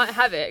 I might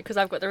have it because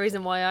I've got the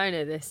reason why I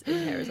know this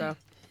in here as well.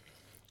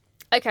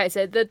 Okay,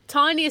 so the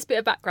tiniest bit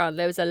of background,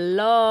 there was a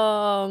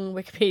long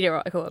Wikipedia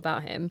article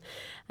about him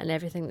and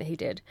everything that he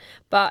did.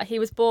 But he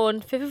was born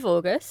 5th of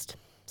August,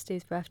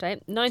 Steve's birthday,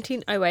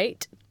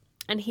 1908,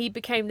 and he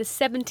became the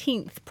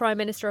 17th Prime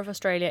Minister of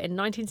Australia in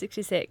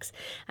 1966,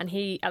 and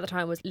he, at the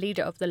time, was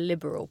leader of the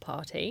Liberal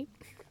Party.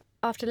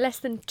 After less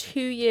than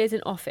 2 years in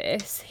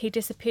office, he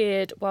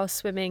disappeared while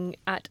swimming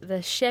at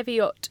the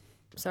Cheviot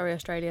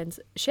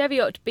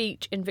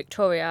Beach in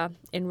Victoria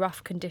in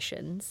rough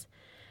conditions,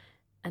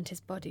 and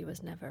his body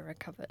was never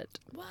recovered.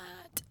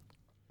 What?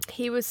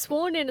 He was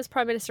sworn in as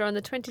Prime Minister on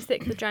the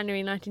 26th of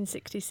January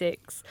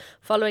 1966,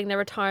 following the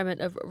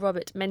retirement of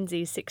Robert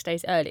Menzies 6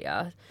 days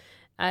earlier,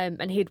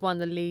 and he'd won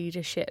the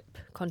leadership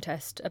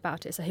contest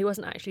about it, so he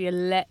wasn't actually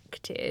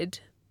elected,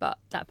 but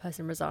that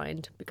person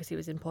resigned because he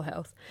was in poor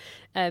health.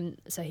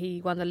 So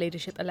he won the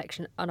leadership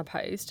election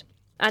unopposed.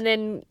 And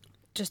then,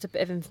 just a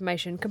bit of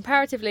information,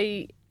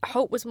 comparatively,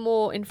 Holt was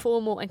more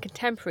informal and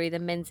contemporary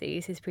than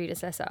Menzies, his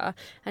predecessor,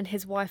 and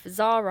his wife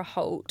Zara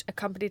Holt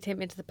accompanied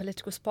him into the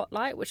political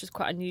spotlight, which was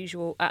quite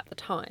unusual at the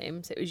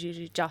time. So it was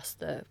usually just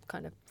the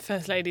kind of...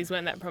 First ladies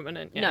weren't that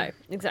prominent. Yeah. No,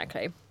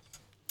 exactly.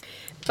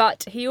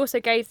 But he also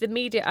gave the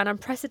media an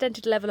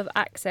unprecedented level of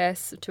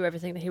access to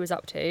everything that he was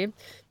up to.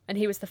 And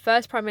he was the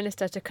first Prime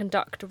Minister to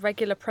conduct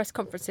regular press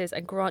conferences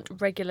and grant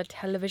regular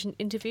television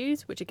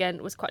interviews, which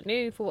again was quite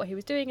new for what he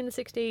was doing in the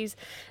 60s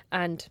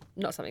and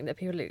not something that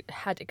people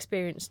had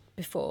experienced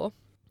before.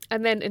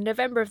 And then in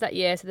November of that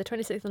year, so the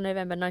 26th of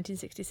November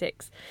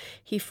 1966,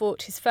 he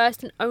fought his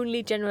first and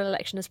only general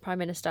election as Prime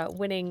Minister,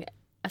 winning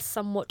a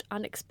somewhat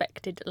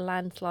unexpected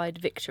landslide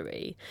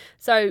victory.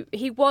 So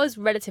he was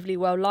relatively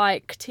well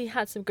liked. He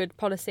had some good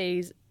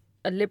policies,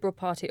 a Liberal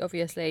Party,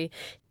 obviously,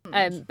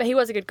 but he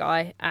was a good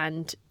guy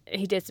and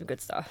he did some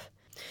good stuff.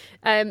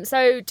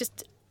 So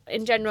just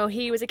in general,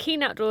 he was a keen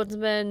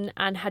outdoorsman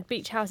and had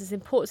beach houses in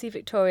Portsea,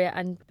 Victoria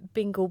and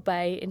Bingle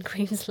Bay in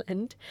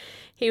Queensland.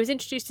 He was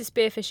introduced to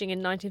spearfishing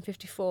in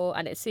 1954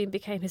 and it soon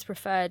became his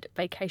preferred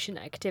vacation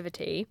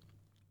activity.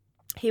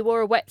 He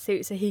wore a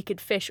wetsuit so he could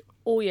fish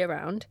all year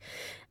round,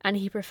 and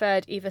he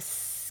preferred either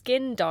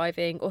skin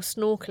diving or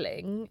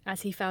snorkelling,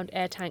 as he found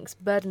air tanks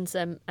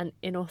burdensome and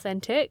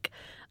inauthentic.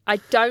 I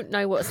don't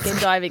know what skin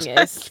diving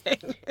is.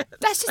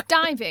 That's just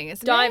diving,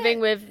 isn't Diving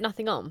it? with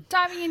nothing on.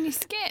 Diving in your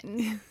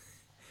skin.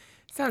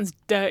 Sounds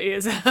dirty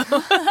as hell.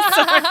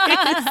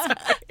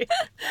 Sorry.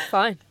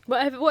 Fine.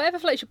 Whatever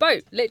floats your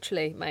boat,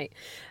 literally, mate.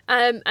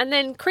 And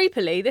then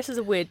creepily, this is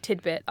a weird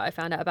tidbit that I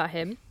found out about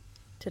him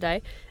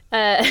today.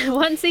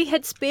 Once he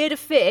had speared a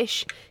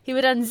fish, he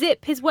would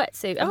unzip his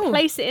wetsuit and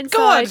place it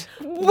inside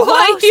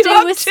whilst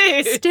it was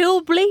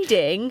still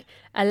bleeding,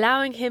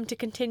 allowing him to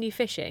continue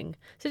fishing.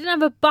 So he didn't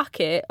have a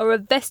bucket or a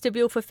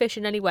vestibule for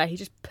fishing anywhere. He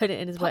just put it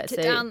in his Popped wetsuit.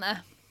 it down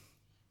there.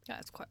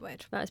 That's quite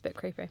weird. That's a bit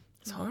creepy.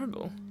 It's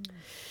horrible.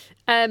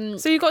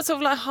 So So you've got sort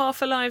of like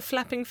half alive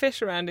flapping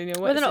fish around in your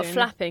wetsuit. well, they're not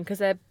flapping because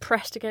they're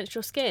pressed against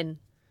your skin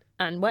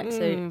and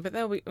wetsuit. But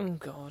they'll be... Oh,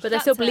 God. But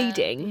they're still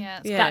bleeding. Yeah.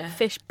 Yeah. That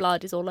fish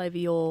blood is all over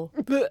your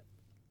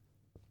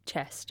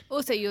chest.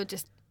 Also, you're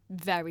just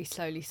very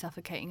slowly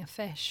suffocating a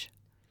fish.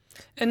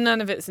 And none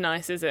of it's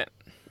nice, is it?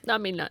 I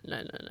mean, no,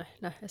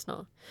 it's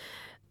not.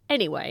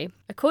 Anyway,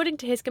 according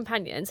to his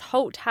companions,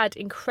 Holt had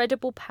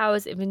incredible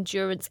powers of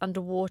endurance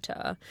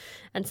underwater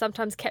and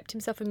sometimes kept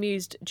himself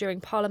amused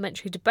during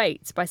parliamentary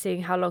debates by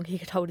seeing how long he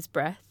could hold his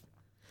breath.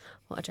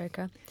 What a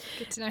joker.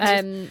 Good to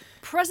know. He's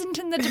present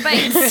in the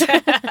debates.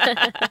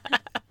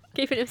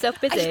 Keeping himself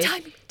busy.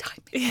 Timing.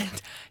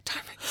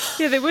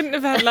 Yeah, they wouldn't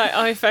have had like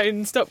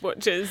iPhone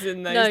stopwatches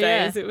in those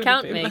days. It would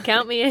have been like...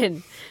 Count me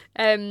in.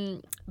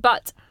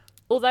 But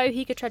although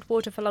he could tread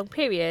water for long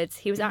periods,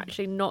 he was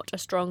actually not a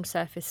strong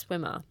surface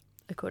swimmer,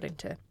 according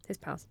to his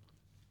pals.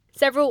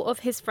 Several of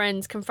his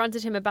friends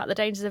confronted him about the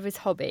dangers of his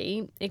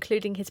hobby,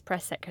 including his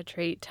press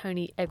secretary,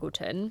 Tony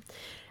Eggleton.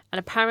 And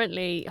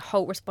apparently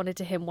Holt responded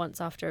to him once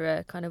after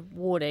a kind of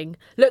warning.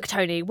 Look,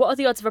 Tony, what are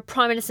the odds of a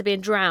Prime Minister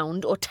being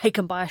drowned or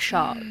taken by a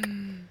shark?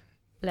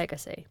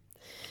 Legacy.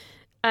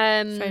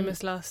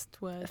 Famous last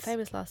words.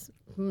 Famous last...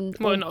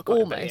 Well, not quite,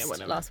 but almost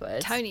yeah, last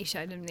words. Tony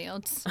showed him the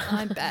odds.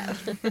 I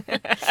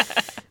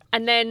bet.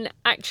 And then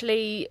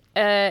actually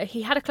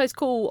he had a close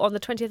call on the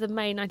 20th of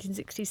May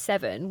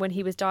 1967 when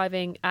he was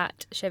diving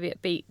at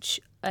Cheviot Beach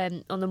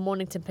on the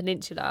Mornington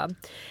Peninsula.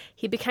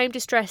 He became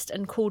distressed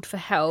and called for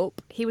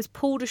help. He was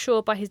pulled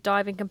ashore by his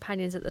diving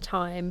companions at the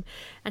time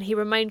and he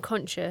remained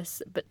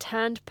conscious but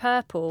turned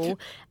purple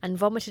and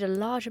vomited a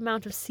large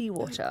amount of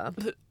seawater.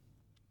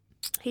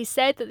 He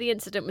said that the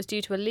incident was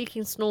due to a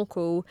leaking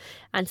snorkel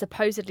and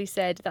supposedly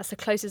said, "That's the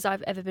closest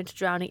I've ever been to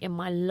drowning in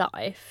my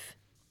life."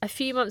 A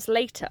few months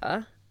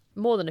later,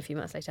 more than a few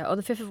months later, on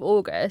the 5th of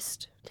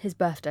August, his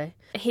birthday,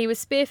 he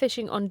was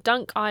spearfishing on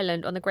Dunk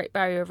Island on the Great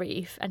Barrier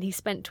Reef and he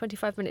spent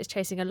 25 minutes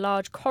chasing a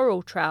large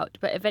coral trout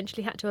but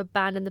eventually had to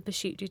abandon the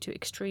pursuit due to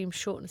extreme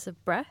shortness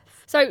of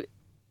breath. So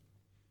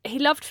he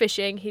loved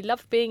fishing, he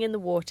loved being in the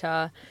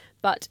water,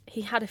 but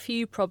he had a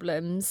few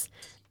problems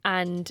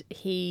and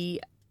he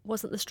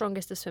wasn't the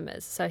strongest of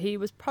swimmers. So he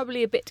was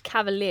probably a bit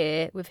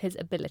cavalier with his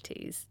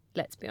abilities,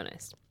 let's be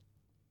honest.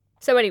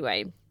 So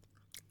anyway,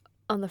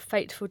 on the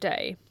fateful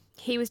day,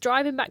 he was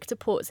driving back to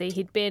Portsea.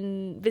 He'd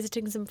been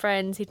visiting some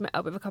friends. He'd met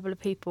up with a couple of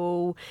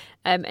people.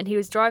 And he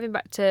was driving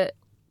back to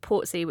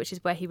Portsea, which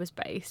is where he was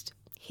based.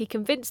 He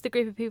convinced the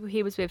group of people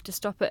he was with to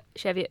stop at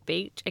Cheviot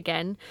Beach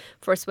again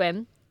for a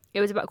swim.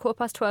 It was about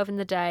 12:15 in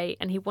the day,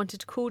 and he wanted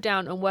to cool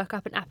down and work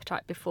up an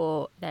appetite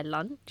before their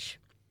lunch.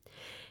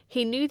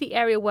 He knew the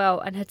area well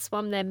and had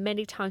swum there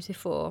many times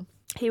before.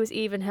 He was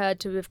even heard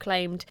to have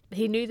claimed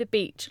he knew the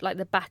beach like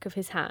the back of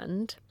his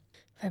hand.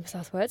 Famous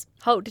last words.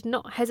 Holt did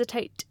not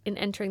hesitate in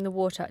entering the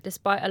water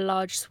despite a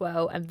large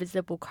swell and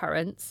visible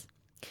currents.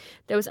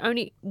 There was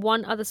only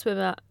one other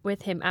swimmer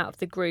with him out of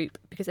the group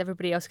because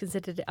everybody else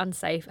considered it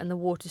unsafe and the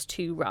water's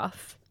too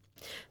rough.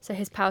 So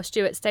his pal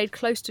Stuart stayed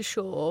close to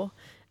shore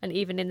and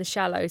even in the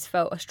shallows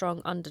felt a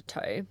strong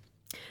undertow.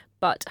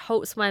 But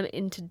Holt swam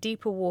into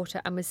deeper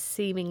water and was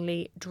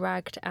seemingly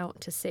dragged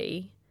out to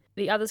sea.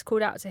 The others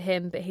called out to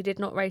him, but he did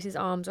not raise his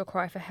arms or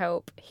cry for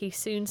help. He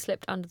soon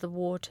slipped under the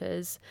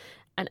waters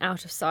and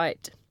out of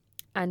sight.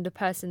 And the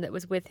person that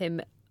was with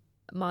him,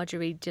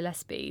 Marjorie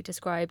Gillespie,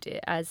 described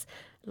it as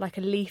like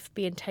a leaf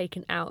being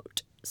taken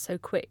out, so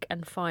quick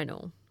and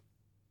final.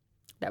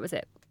 That was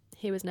it.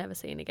 He was never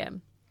seen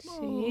again.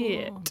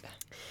 Shit.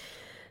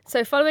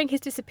 So following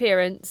his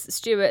disappearance,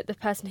 Stuart, the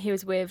person he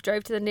was with,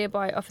 drove to the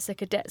nearby Officer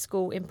Cadet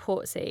School in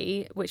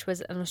Portsea, which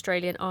was an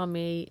Australian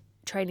Army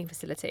training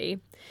facility.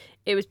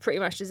 It was pretty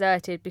much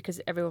deserted because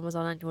everyone was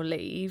on annual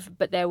leave,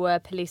 but there were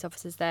police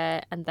officers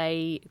there and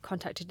they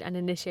contacted and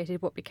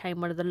initiated what became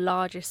one of the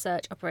largest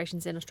search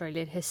operations in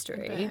Australian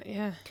history.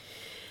 Yeah.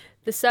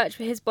 The search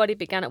for his body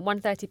began at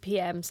 1:30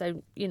 p.m,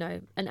 so,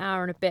 an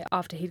hour and a bit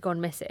after he'd gone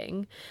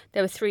missing.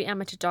 There were 3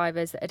 amateur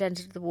divers that had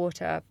entered the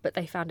water, but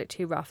they found it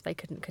too rough. They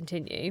couldn't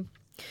continue.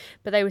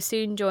 But they were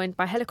soon joined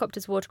by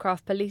helicopters,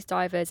 watercraft, police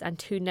divers and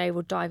 2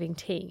 naval diving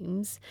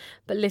teams.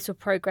 But little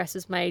progress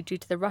was made due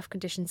to the rough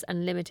conditions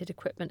and limited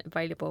equipment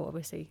available.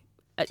 Obviously,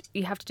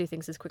 you have to do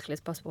things as quickly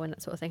as possible when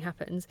that sort of thing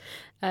happens.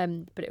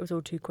 But it was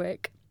all too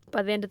quick.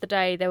 By the end of the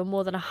day, there were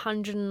more than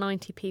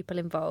 190 people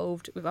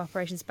involved, with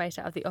operations based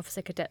out of the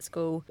Officer Cadet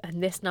School,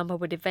 and this number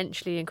would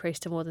eventually increase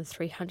to more than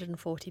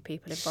 340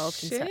 people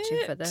involved in searching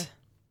for the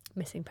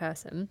missing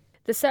person.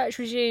 The search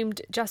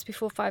resumed just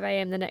before 5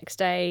 a.m. the next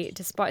day,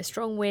 despite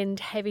strong wind,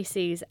 heavy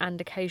seas and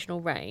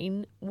occasional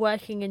rain.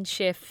 Working in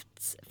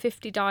shifts,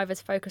 50 divers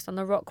focused on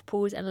the rock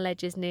pools and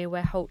ledges near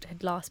where Holt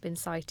had last been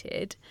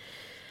sighted.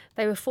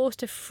 They were forced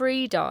to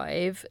free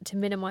dive to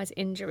minimise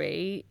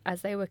injury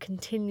as they were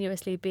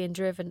continuously being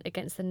driven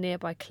against the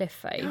nearby cliff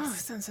face. Oh, it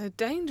sounds so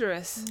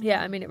dangerous.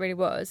 Yeah, I mean, it really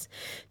was.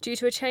 Due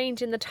to a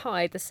change in the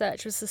tide, the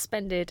search was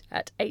suspended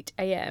at 8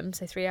 a.m,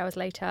 so 3 hours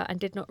later, and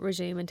did not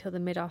resume until the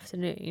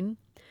mid-afternoon.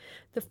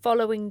 The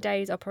following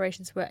day's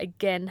operations were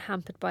again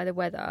hampered by the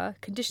weather.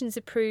 Conditions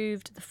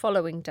improved the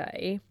following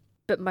day,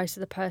 but most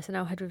of the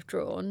personnel had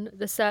withdrawn.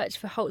 The search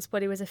for Holt's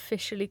body was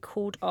officially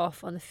called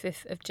off on the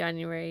 5th of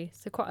January,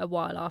 so quite a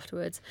while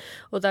afterwards,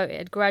 although it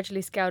had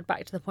gradually scaled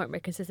back to the point where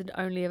it consisted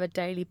only of a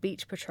daily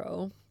beach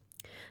patrol.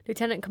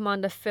 Lieutenant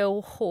Commander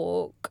Phil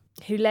Hawke,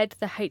 who led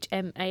the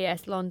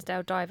HMAS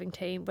Lonsdale diving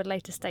team, would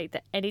later state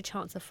that any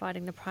chance of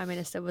finding the Prime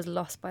Minister was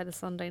lost by the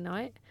Sunday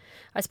night.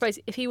 I suppose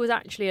if he was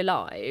actually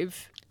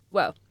alive,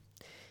 well,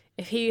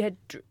 if he had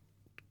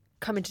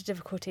come into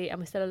difficulty and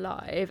was still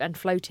alive and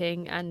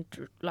floating and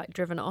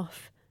driven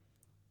off,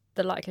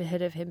 the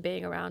likelihood of him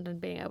being around and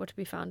being able to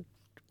be found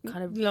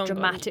kind of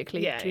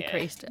dramatically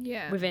decreased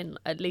within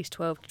at least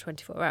 12 to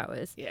 24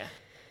 hours. Yeah.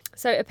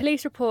 So a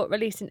police report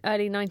released in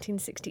early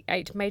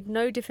 1968 made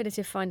no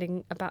definitive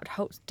finding about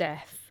Holt's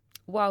death,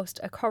 whilst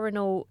a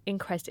coroner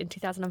inquest in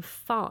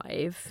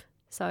 2005,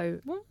 so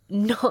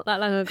not that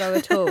long ago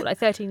at all, like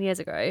 13 years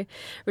ago,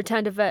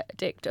 returned a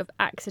verdict of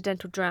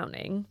accidental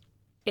drowning.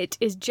 It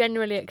is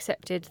generally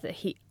accepted that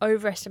he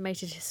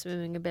overestimated his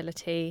swimming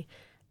ability,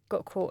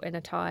 got caught in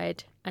a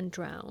tide and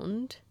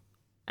drowned,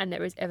 and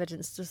there is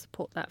evidence to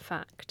support that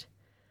fact.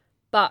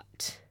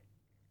 But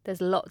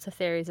there's lots of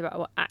theories about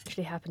what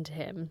actually happened to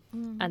him,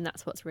 and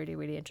that's what's really,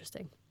 really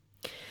interesting.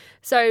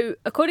 So,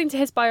 according to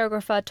his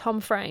biographer, Tom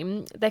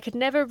Frame, there could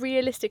never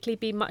realistically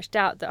be much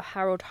doubt that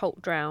Harold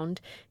Holt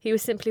drowned. He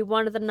was simply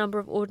one of the number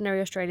of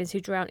ordinary Australians who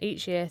drown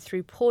each year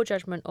through poor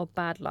judgment or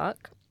bad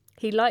luck.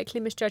 He likely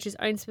misjudged his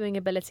own swimming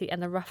ability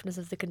and the roughness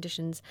of the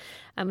conditions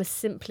and was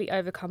simply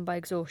overcome by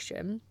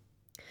exhaustion.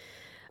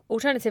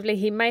 Alternatively,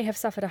 he may have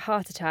suffered a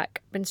heart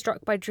attack, been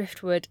struck by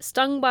driftwood,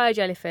 stung by a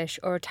jellyfish,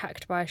 or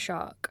attacked by a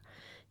shark.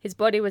 His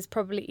body was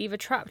probably either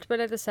trapped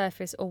below the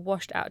surface or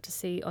washed out to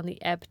sea on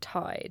the ebb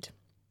tide.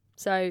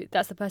 So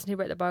that's the person who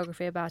wrote the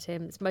biography about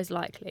him. It's most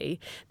likely.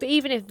 But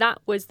even if that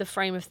was the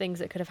frame of things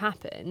that could have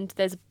happened,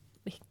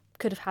 he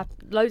could have had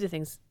loads of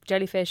things.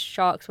 Jellyfish,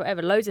 sharks,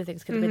 whatever. Loads of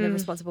things could have been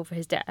responsible for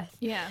his death.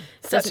 Yeah.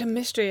 Such a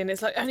mystery, and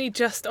it's like only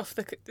just a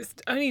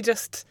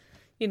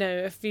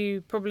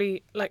few,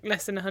 probably like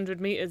less than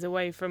 100 metres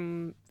away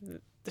from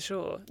the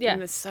shore. Yeah.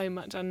 And there's so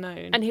much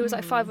unknown. And he was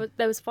like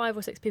there was 5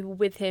 or 6 people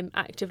with him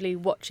actively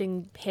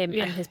watching him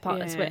and his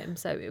partner swim.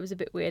 So it was a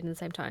bit weird in the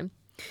same time.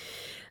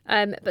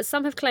 But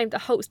some have claimed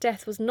that Holt's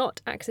death was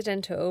not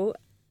accidental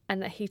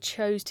and that he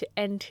chose to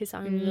end his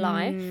own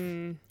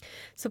life.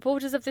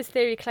 Supporters of this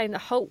theory claim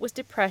that Holt was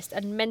depressed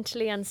and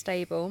mentally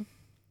unstable.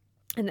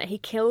 and that he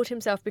killed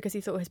himself because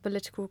he thought his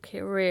political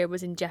career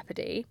was in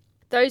jeopardy.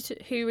 Those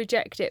who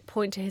reject it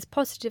point to his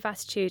positive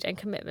attitude and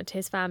commitment to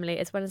his family,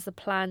 as well as the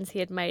plans he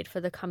had made for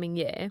the coming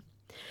year.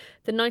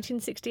 The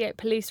 1968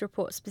 police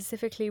report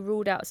specifically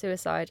ruled out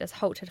suicide, as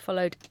Holt had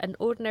followed an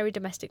ordinary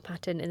domestic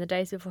pattern in the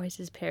days before his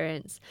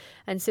disappearance,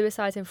 and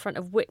suicides in front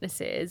of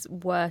witnesses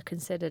were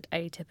considered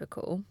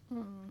atypical.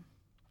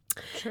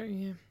 True,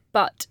 yeah.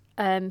 But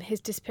his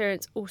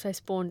disappearance also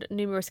spawned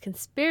numerous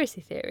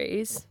conspiracy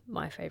theories,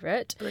 my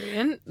favourite.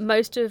 Brilliant.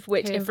 Most of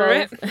which Here for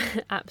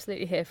involve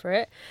absolutely here for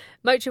it.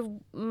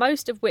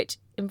 Most of which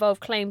involve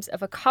claims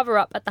of a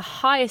cover-up at the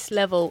highest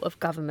level of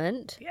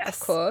government. Yes. Of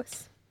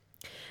course.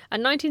 A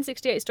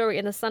 1968 story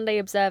in the Sunday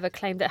Observer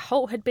claimed that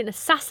Holt had been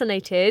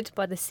assassinated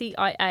by the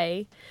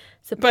CIA.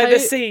 By the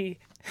sea.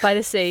 By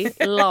the sea,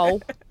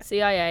 lol,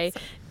 CIA,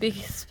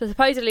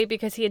 supposedly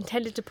because he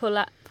intended to pull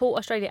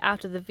Australia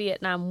out of the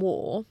Vietnam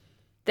War.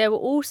 There were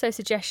also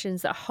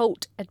suggestions that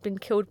Holt had been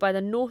killed by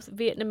the North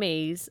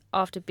Vietnamese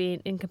after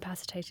being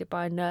incapacitated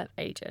by a nerve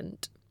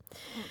agent.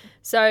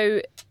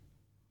 So,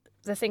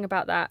 the thing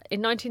about that,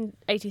 in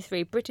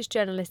 1983, British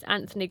journalist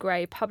Anthony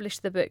Gray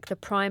published the book The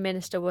Prime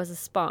Minister Was a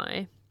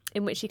Spy,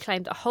 in which he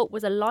claimed that Holt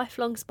was a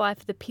lifelong spy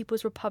for the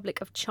People's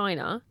Republic of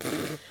China.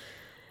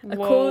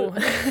 Whoa.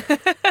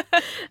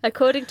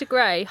 According to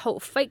Gray,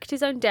 Holt faked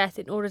his own death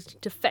in order to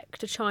defect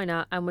to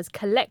China and was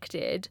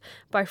collected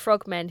by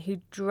frogmen who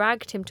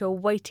dragged him to a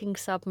waiting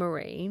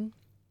submarine.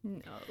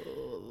 No.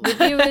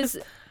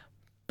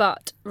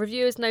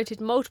 Reviewers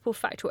noted multiple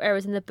factual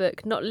errors in the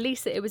book, not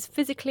least that it was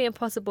physically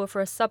impossible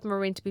for a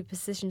submarine to be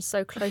positioned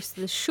so close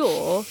to the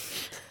shore,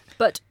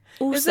 but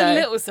also... It's a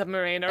little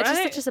submarine, all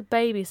right? It's just a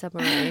baby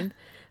submarine.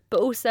 But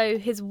also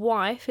his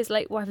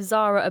late wife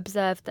Zara,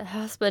 observed that her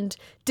husband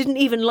didn't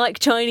even like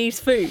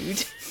Chinese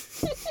food.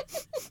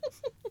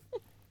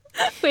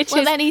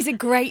 Then he's a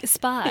great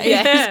spy.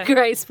 Yeah, he's a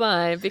great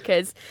spy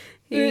because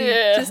he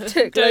just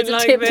took Don't loads of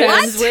like Tim this.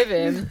 Tams with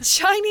him.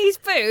 Chinese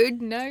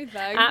food? No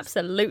thanks.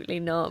 Absolutely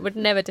not. Would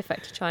never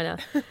defect to China.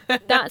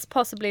 That's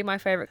possibly my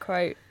favourite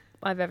quote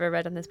I've ever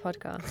read on this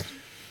podcast.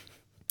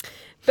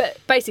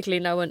 But basically,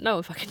 no one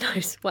fucking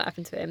knows what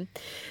happened to him.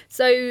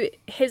 So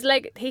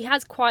he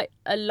has quite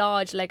a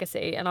large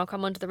legacy, and I'll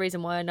come on to the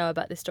reason why I know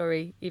about this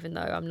story, even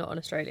though I'm not an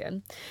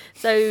Australian.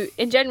 So,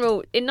 in general,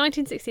 in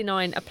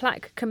 1969, a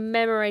plaque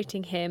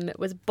commemorating him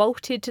was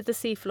bolted to the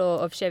seafloor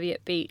of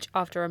Cheviot Beach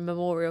after a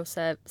memorial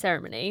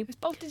ceremony. It was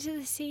bolted to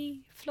the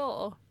sea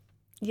floor.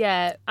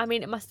 Yeah, I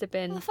mean, it must have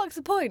been. What the fuck's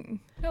the point?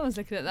 No one's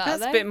looking at that.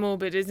 That's a bit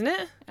morbid, isn't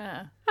it?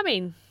 Yeah. I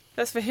mean,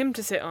 That's for him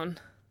to sit on.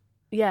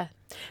 yeah,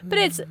 but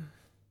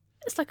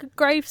it's like a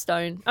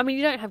gravestone. I mean,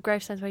 you don't have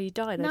gravestones where you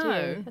die, though, do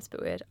No. you? That's a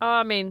bit weird. Oh,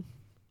 I mean,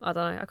 I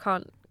don't know. I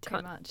can't.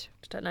 Too much.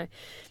 Don't know.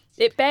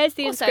 It bears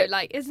the Also, inscription.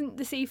 like, isn't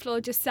the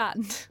seafloor just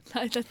sand?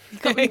 Like, you You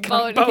can't really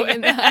can't bolt bolt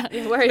anything in it. there.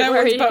 Yeah, where No are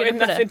one's you going putting to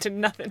put nothing it? to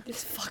nothing.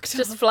 It's fucked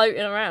Just up.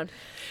 floating around.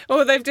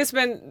 Or they've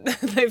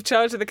they've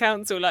charged the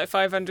council like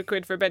 500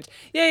 quid for a bench.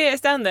 Yeah, it's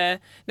down there.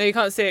 No, you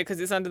can't see it because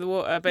it's under the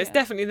water, but it's Yeah.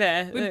 definitely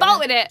there. We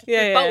bolted it.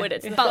 Yeah, We yeah. bolted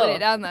it to the Bolted floor. it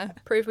down there.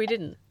 Prove we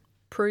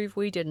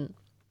didn't.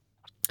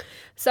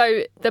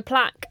 So the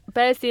plaque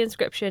bears the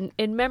inscription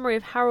in memory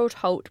of Harold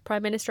Holt,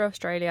 Prime Minister of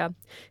Australia,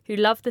 who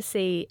loved the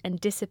sea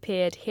and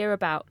disappeared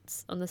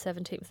hereabouts on the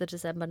 17th of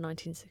December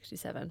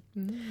 1967,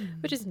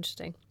 which is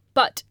interesting.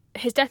 But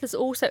his death has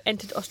also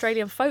entered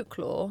Australian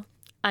folklore,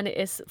 and it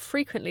is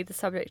frequently the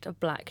subject of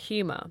black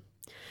humour.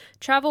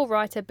 Travel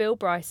writer Bill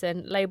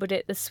Bryson labelled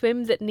it the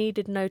swim that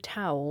needed no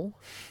towel.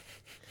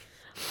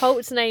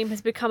 Holt's name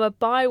has become a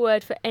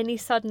byword for any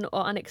sudden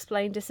or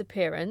unexplained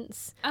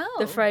disappearance. Oh.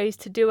 The phrase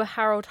 "to do a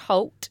Harold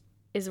Holt"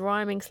 is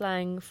rhyming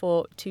slang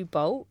for "to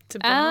bolt,"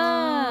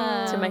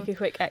 Ah. to make a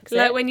quick exit.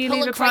 Like when you Pull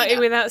leave a a party crate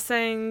up. without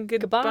saying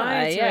goodbye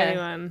Goodbye, to yeah.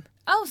 anyone.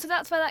 Oh, so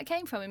that's where that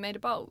came from. We made a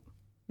bolt.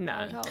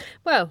 No.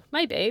 Well,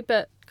 maybe,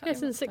 but Can't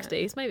it's in the remember.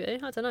 60s, maybe.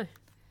 I don't know.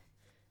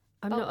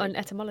 I'm not an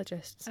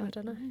etymologist, so I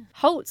don't know. yeah.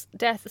 Holt's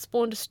death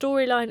spawned a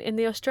storyline in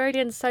the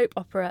Australian soap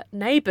opera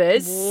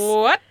Neighbours,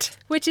 What?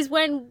 which is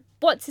when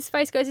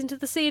What's-His-Face goes into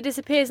the sea,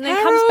 disappears, and then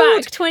Harold!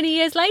 comes back 20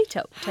 years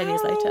later. 10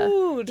 years later.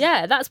 Harold!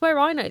 Yeah, that's where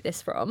I know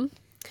this from.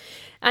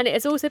 And it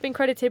has also been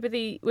credited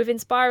with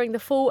inspiring the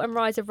fall and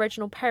rise of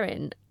Reginald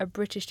Perrin, a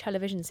British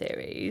television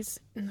series,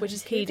 which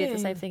is he did the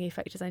kidding. same thing, he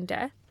faked his own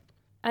death.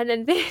 And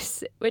then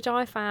this, which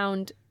I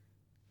found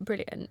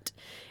brilliant.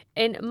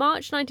 In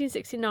March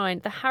 1969,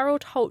 the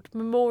Harold Holt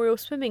Memorial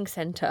Swimming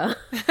Centre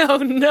Oh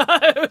no!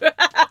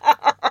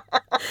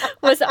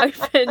 was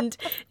opened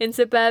in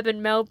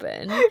suburban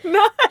Melbourne.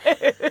 No!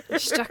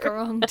 Struck a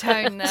wrong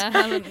tone there,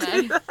 haven't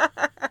they?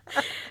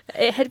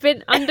 It had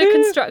been under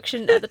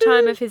construction at the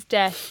time of his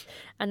death,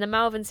 and the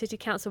Malvern City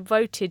Council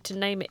voted to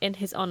name it in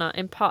his honour,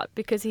 in part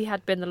because he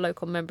had been the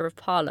local Member of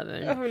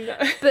Parliament. Oh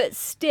no! But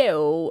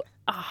still,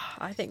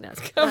 I think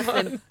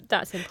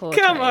that's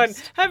important. Come on,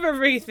 have a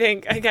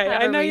rethink. Okay,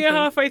 Have I a know you're rethink.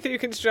 halfway through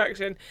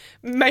construction.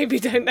 Maybe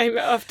don't name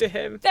it after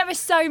him. There are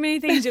so many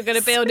things you're going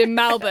to build in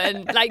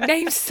Melbourne. Like,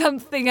 name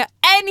something,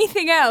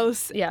 anything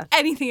else. Yeah.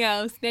 Anything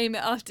else, name it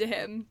after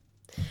him.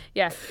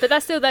 Yeah, but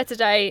that's still there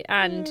today,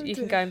 and you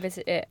can go and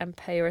visit it and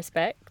pay your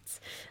respects.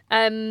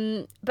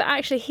 But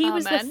actually, he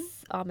was the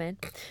Amen.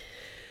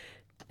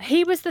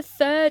 He was the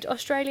third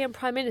Australian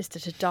Prime Minister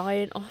to die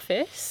in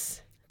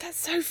office. That's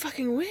so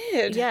fucking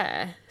weird.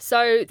 Yeah.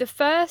 So the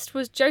first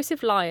was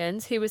Joseph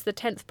Lyons, who was the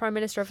 10th Prime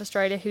Minister of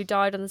Australia, who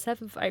died on the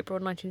 7th of April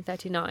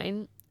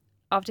 1939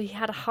 after he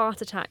had a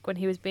heart attack when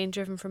he was being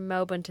driven from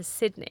Melbourne to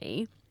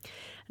Sydney.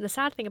 And the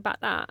sad thing about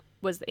that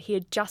was that he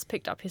had just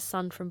picked up his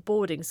son from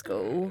boarding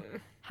school,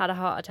 had a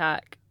heart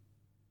attack,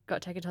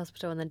 got taken to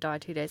hospital and then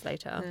died 2 days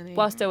later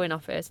while still in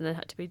office, and then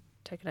had to be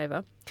taken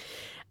over.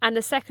 And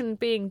the second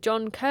being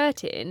John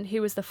Curtin,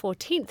 who was the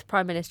 14th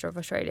Prime Minister of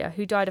Australia,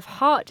 who died of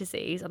heart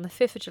disease on the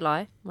 5th of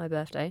July, my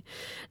birthday,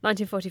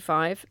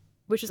 1945,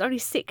 which was only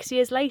 6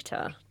 years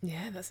later.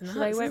 Yeah, that's nuts. So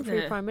they went isn't through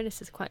it? Prime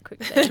Ministers quite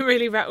quickly. It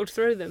really rattled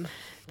through them.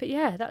 But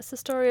yeah, that's the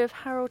story of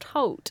Harold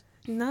Holt.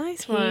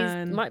 Nice He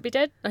one. might be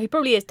dead. No, he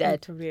probably is He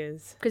dead probably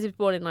is. because he was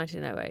born in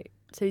 1908.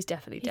 So he's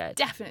definitely dead.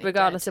 definitely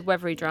regardless dead. of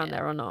whether he drowned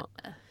there or not.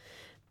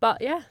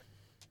 But yeah,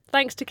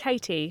 thanks to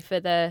Katie for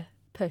the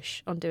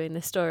push on doing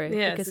this story,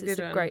 Yeah, because it's a it's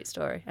good a one. great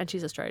story, and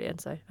she's Australian,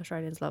 so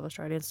Australians love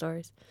Australian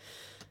stories,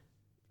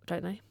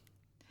 don't they?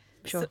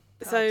 Sure.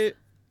 So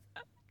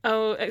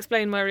I'll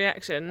explain my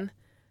reaction.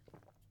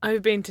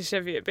 I've been to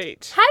Cheviot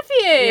Beach. Have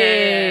you?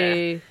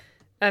 Yeah.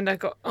 And I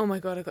got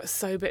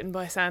so bitten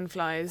by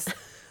sandflies.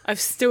 I've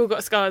still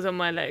got scars on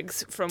my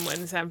legs from when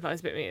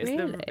sandflies bit me.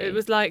 Really? It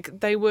was like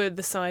they were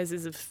the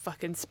sizes of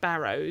fucking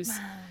sparrows.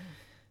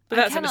 But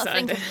I that's cannot an aside.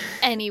 think of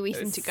any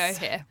reason was- to go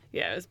here.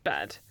 Yeah, it was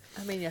bad.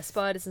 I mean, yeah,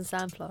 spiders and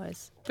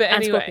sandflies. But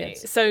And anyway,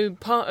 scorpions. so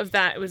part of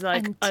that was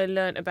like And I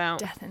learnt about.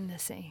 Death in the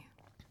sea.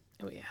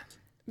 Oh yeah.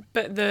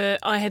 But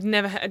I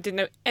didn't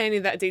know any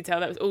of that detail.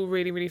 That was all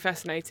really, really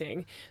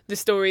fascinating. The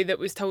story that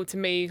was told to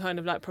me, kind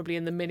of like probably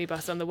in the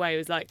minibus on the way,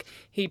 was like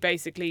he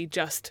basically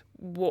just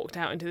walked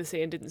out into the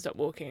sea and didn't stop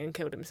walking and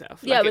killed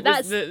himself. Yeah, Like, but it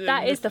was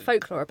that is the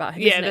folklore about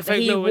him. Yeah, isn't the it? That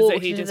he folklore was that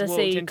walked he into just the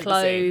walked sea, into the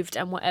sea. clothed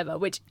and whatever,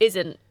 which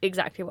isn't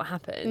exactly what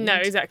happened. No,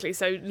 exactly.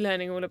 So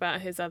learning all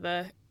about his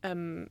other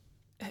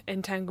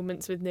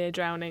entanglements with near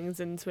drownings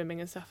and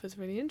swimming and stuff was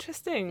really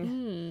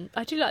interesting.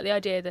 I do like the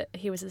idea that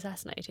he was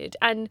assassinated,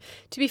 and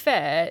to be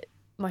fair,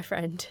 my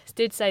friend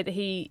did say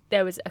that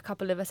there was a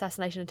couple of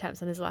assassination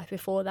attempts on his life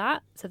before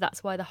that, so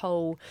that's why the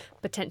whole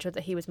potential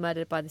that he was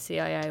murdered by the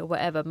CIA or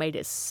whatever made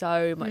it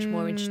so much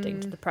more interesting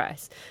to the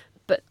press.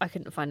 But I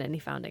couldn't find any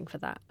founding for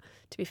that,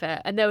 to be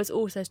fair. And there was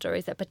also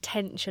stories that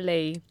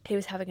potentially he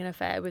was having an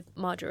affair with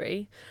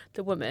Marjorie,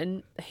 the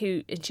woman,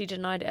 and she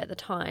denied it at the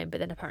time, but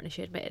then apparently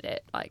she admitted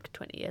it like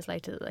 20 years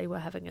later that they were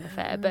having an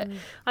affair. But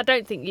I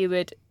don't think you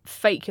would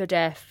fake your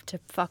death to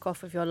fuck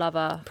off with your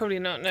lover. Probably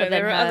not. For No, them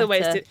there are other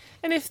ways to- to.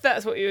 And if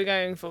that's what you were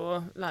going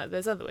for, like,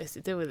 there's other ways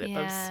to deal with it,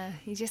 Bubs. Yeah,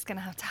 you're just going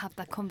to have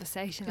that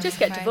conversation. I'm Just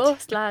get afraid.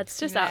 divorced, lads.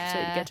 Just Yeah.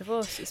 absolutely get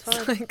divorced. It's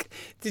fine. Like,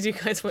 did you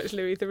guys watch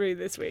Louis Theroux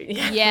this week?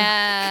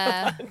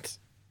 Yeah. God.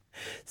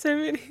 So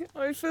many.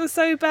 I feel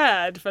so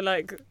bad for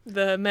like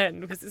the men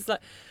because it's like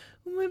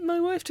my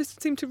wife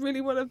just seemed to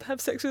really want to have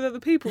sex with other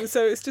people,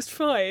 so it's just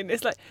fine.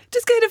 It's like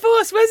just get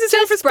divorced. Where's his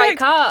Just self-respect?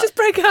 break up. Just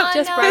break up. I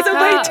Just know. break There's a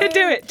up. way to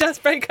do it.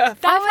 Just break up.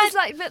 That was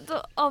like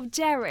of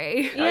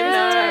Jerry.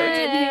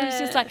 Yeah. And he was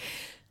just like,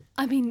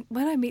 I mean,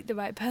 when I meet the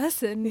right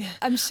person,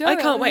 I'm sure. I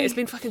can't I'll wait. be- It's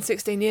been fucking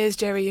 16 years,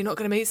 Jerry. You're not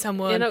going to meet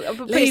someone. You're not-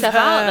 put Leave yourself her.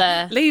 out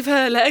there. Leave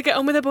her. Let her get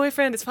on with her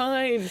boyfriend. It's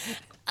fine.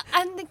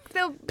 And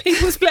the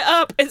People split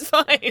up. It's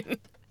fine.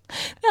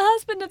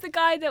 husband of the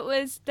guy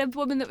the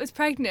woman that was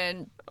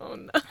pregnant, Oh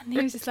no. and he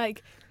was just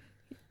like,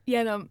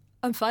 yeah, no,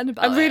 I'm fine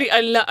about I'm it. really,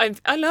 I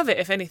love it.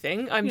 If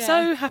anything, I'm Yeah.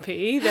 so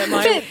happy that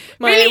my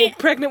Really?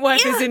 pregnant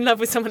wife is in love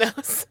with someone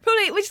else.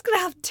 Probably we're just gonna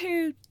have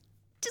two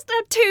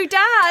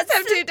dads.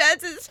 Have two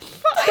dads. It's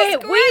fine.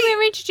 But we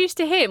were introduced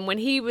to him when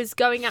he was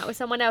going out with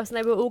someone else and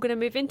they were all going to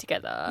move in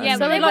together. Yeah, So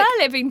but they like,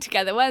 were living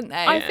together, weren't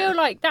they? I feel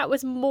like that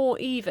was more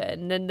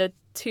even than the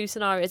two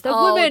scenarios. The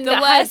Oh, woman the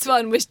that worst had,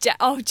 one was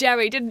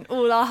Jerry. Didn't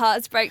all our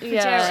hearts break for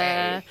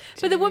yeah. Jerry?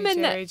 But the woman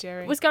Jerry, that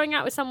Jerry. was going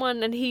out with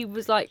someone and he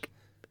was like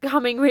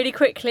coming really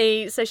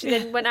quickly, so she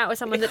then went out with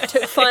someone that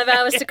took 5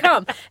 hours to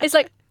come. It's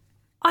like,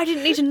 I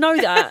didn't need to know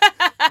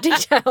that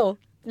detail,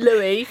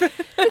 Louis.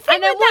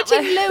 And then watching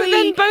Louis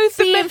then both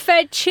the being men-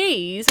 fed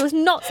cheese was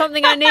not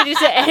something I needed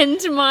to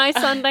end my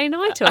Sunday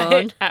night on.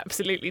 I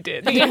absolutely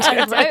did.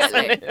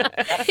 Totally.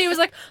 He was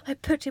like, I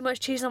put too much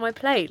cheese on my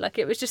plate. Like,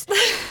 it was just,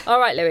 all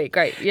right, Louis,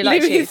 great. You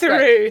like Louis cheese.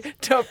 Great. Theroux,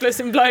 topless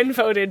and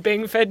blindfolded,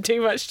 being fed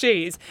too much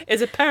cheese,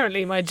 is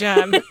apparently my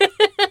jam.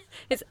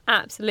 It's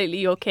absolutely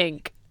your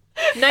kink.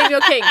 Name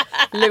your kink.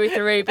 Louis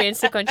Theroux being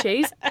sick on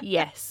cheese?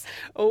 Yes.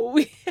 Oh,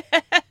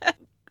 yeah.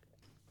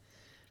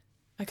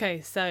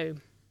 Okay, so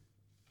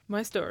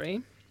my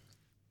story,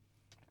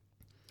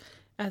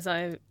 as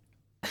I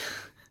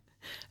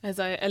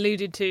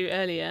alluded to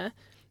earlier,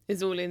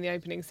 is all in the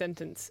opening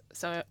sentence.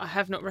 So I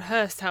have not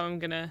rehearsed how I'm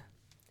gonna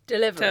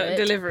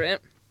deliver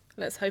it.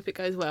 Let's hope it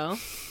goes well.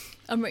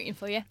 I'm rooting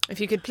for you. If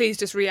you could please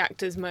just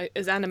react as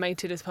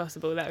animated as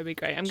possible, that would be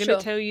great. I'm going to Sure.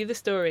 tell you the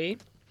story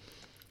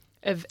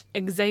of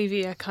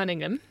Xavier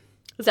Cunningham.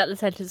 Was that the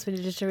sentence we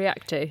needed to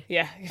react to?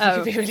 Yeah. Oh,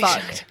 You'd be really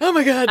fucked. shocked. Oh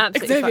my god,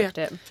 Absolutely Xavier. fucked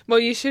it. Well,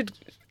 you should.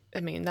 I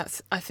mean,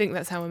 I think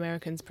that's how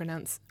Americans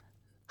pronounce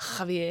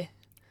Javier.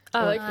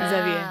 Oh, Or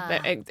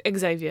okay. Xavier.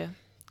 Xavier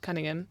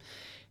Cunningham,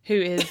 who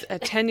is a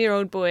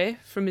 10-year-old boy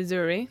from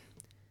Missouri.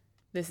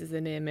 This is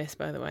a near miss,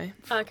 by the way.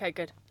 Okay,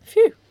 good.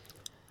 Phew.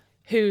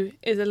 Who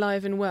is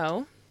alive and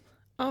well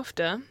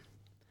after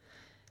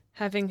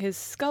having his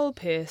skull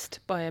pierced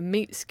by a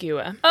meat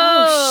skewer.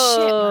 Oh,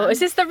 shit, man. is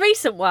this the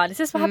recent one? Is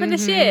this what happened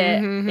this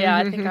year? Yeah,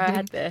 I think I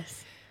had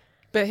this.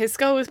 But his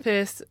skull was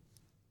pierced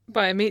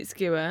by a meat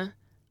skewer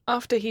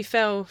after he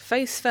fell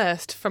face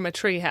first from a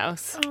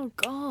treehouse. Oh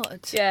God.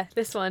 Yeah,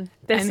 this one.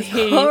 This And is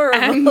he-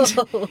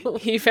 horrible.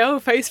 He fell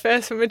face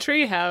first from a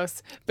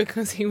treehouse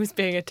because he was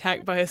being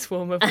attacked by a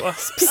swarm of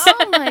wasps.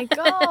 Oh my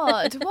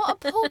God. What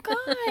a poor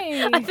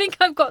guy. I think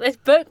I've got this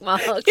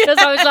bookmarked because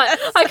I was like,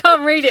 I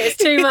can't read it. It's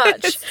too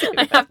much.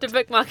 I have to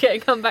bookmark it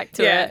and come back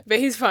to Yeah, it. but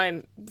he's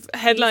fine.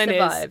 Headline He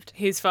is survived.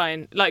 he's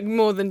fine. Like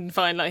more than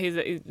fine. Like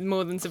he's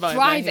more than survived.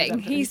 Thriving.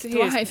 Like, He's he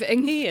is-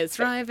 thriving. He is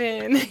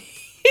thriving.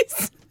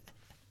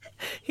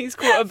 he's If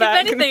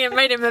quarterback. anything, it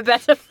made him a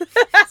better.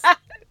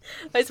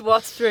 Those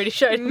wasps really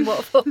showed him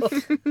what for.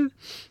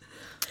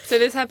 So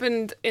this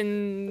happened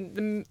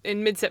in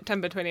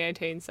mid-September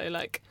 2018. So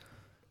like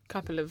a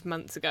couple of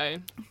months ago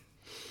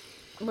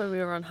When we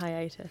were on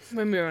hiatus.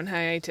 when we were on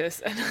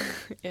hiatus.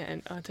 Yeah,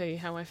 and I'll tell you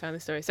how I found the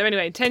story. So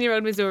anyway,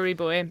 10-year-old Missouri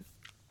boy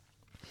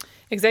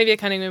Xavier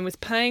Cunningham was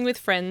playing with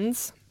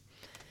friends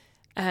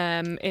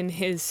in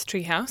his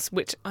treehouse,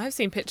 which I've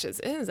seen pictures.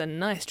 It is a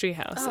nice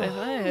treehouse.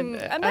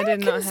 Oh.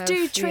 Americans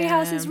do tree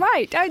houses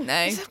right, don't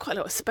they? They have quite a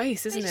lot of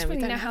space, They isn't just there? We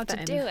really don't know have how to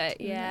that do it.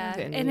 Yeah, have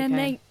it in in the UK.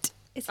 innate.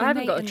 It's I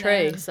haven't got a innate in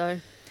tree, there. so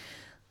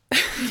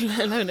Let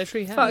alone a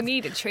tree I house.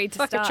 need a tree to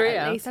Fuck a start tree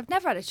at house. least. I've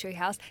never had a tree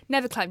house.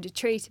 Never climbed a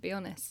tree, to be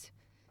honest.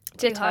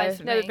 Too high ditto.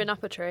 for Never me. been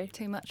up a tree.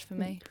 Too much for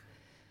me.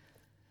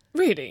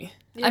 Really?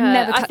 I've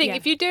never I cli- think yeah.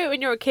 if you do it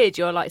when you're a kid,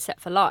 you're like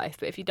set for life.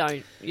 But if you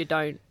don't, you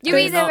don't. You're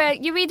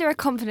You're either a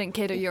confident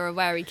kid or you're a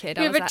wary kid.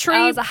 You're I a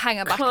tree was a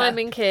hanger backer.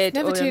 climbing kid.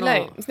 Never or too you're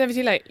late. not. It's never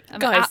too late. I'm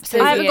Guys,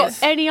 absolutely I haven't got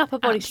is. any upper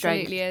body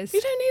strength Absolutely is.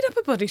 you don't need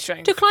upper body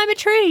strength. to climb a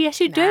tree. Yes,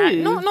 you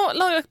do. Not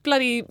like a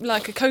bloody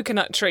like a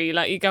coconut tree,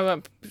 like you go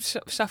up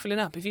shuffling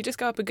up. If you just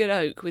go up a good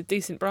oak with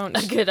decent a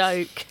branch, good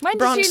oak. When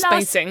branch did you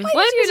last? spacing.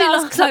 When did you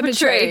last climb a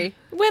tree?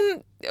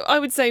 when I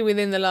would say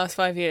within the last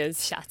 5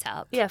 years, Shut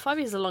up. Yeah, 5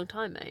 years is a long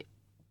time, mate.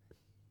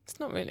 it's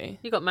not really.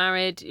 You got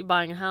married. You're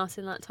buying a house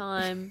in that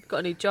time. Got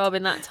a new job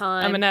in that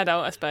time. I'm an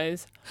adult, I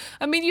suppose.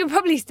 I mean, you're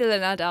probably still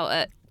an adult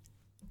at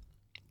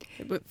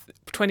With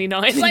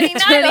 29. 29.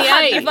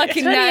 28.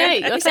 Fucking 28.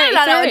 no. You're You say an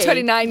adult at 33.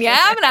 29. Yeah,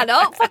 I'm an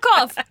adult. Fuck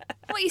off.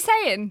 What are you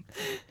saying?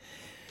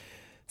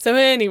 So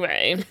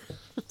anyway,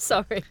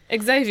 Sorry.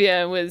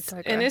 Xavier was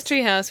Digress. in his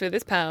treehouse with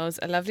his pals,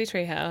 a lovely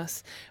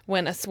treehouse,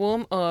 when a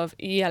swarm of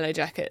yellow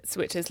jackets,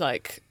 which is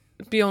like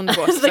beyond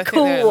wasps. The I think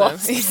cool they're the-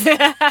 wasps.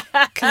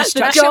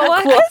 Construction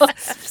Jock workers?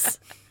 wasps.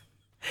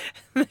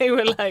 They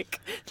were like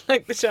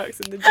the sharks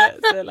and the jets.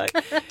 They're like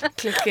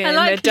clicking, I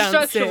like they're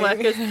construction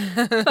dancing.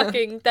 workers.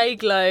 Fucking day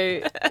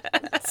glow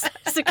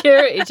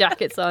security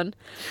jackets on.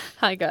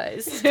 Hi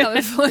guys.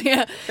 Coming for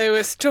you. They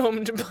were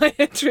stormed by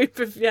a troop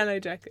of yellow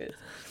jackets.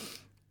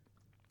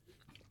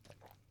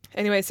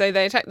 Anyway, so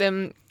they attacked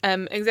them.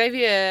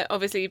 Xavier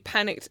obviously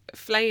panicked,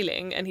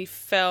 flailing, and he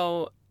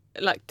fell,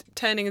 like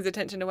turning his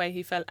attention away.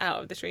 He fell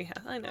out of the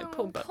treehouse. I know,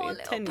 poor Bubby, poor he's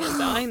little 10 years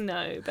old. I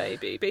know,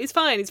 baby, but he's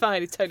fine. He's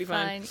fine. He's totally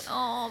fine. Fine.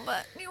 Oh,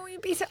 but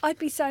I'd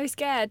be so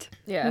scared.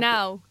 Yeah.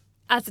 Now,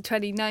 as a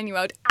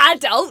 29-year-old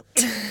adult,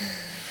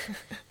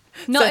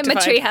 not in my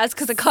Certified. tree house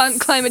because I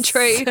can't climb a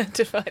tree.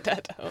 Certified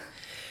adult.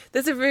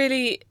 There's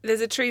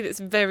a tree that's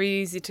very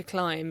easy to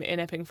climb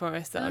in Epping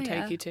Forest that Oh, I'll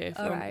yeah. take you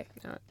to. All right.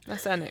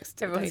 That's our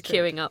next. Everyone's day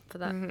trip. queuing up for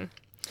that.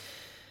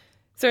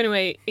 So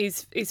anyway,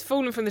 he's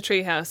fallen from the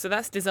treehouse. So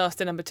that's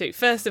disaster number 2.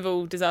 First of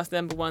all, disaster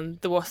number 1,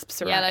 the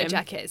wasps are Yellow at him.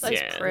 jackets. Those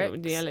Yeah, pricks.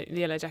 the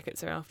yellow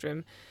jackets are after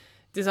him.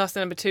 Disaster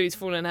number 2, he's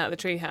fallen out of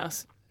the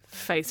treehouse,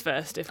 face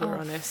first, if we're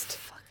honest.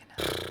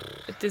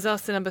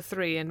 Disaster number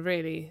 3, and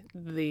really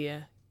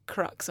the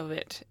crux of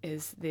it,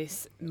 is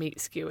this meat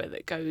skewer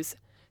that goes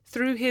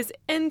through his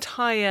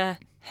entire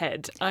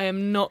head. I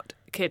am not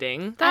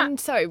kidding. And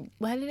so,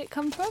 where did it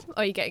come from? Or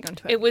are you getting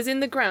onto it? It was in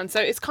the ground.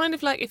 So it's kind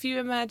of like if you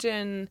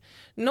imagine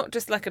not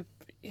just like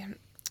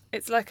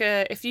it's like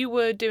if you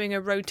were doing a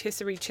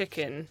rotisserie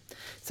chicken.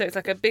 So it's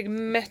like a big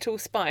metal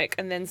spike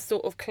and then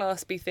sort of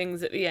claspy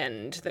things at the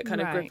end that kind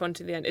of grip Right.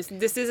 onto the end.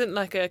 This isn't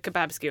like a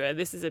kebab skewer.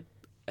 This is a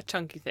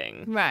chunky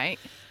thing. Right.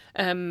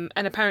 And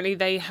apparently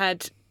they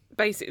had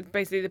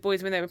basically the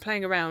boys, when they were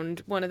playing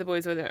around, one of the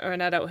boys or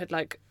an adult had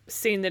like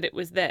seen that it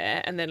was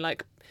there and then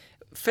like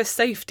for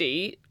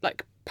safety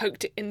like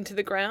poked it into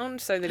the ground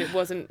so that it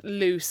wasn't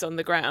loose on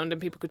the ground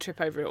and people could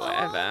trip over it or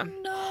whatever.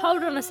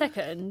 Hold on a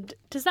second.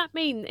 Does that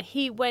mean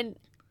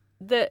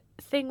the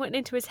thing went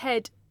into his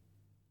head,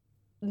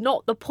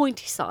 not the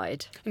pointy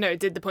side? No, it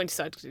did the pointy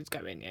side did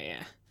go in,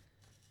 yeah.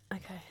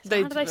 Okay.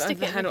 So how do they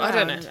stick it in the I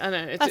don't know. ground? I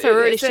know. That's a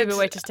really stupid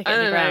way to stick it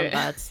in the ground,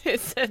 lads. It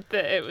said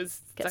that it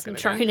was Get stuck some in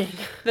the ground.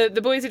 training.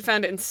 The boys had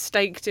found it and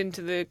staked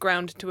into the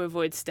ground to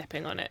avoid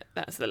stepping on it.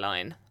 That's the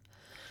line.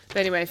 But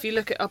anyway, if you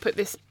look at, I'll put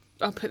this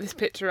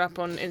picture up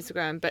on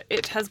Instagram, but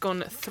it has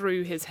gone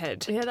through his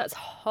head. Yeah, that's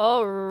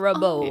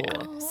horrible.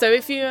 Yeah. So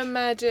if you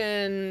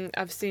imagine,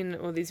 I've seen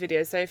all these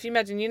videos. So if you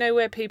imagine, you know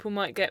where people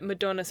might get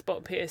Madonna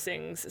spot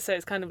piercings. So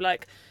it's kind of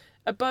like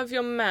above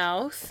your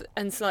mouth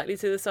and slightly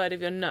to the side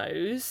of your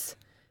nose.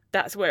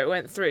 That's where it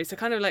went through. So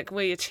kind of like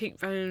where your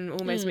cheekbone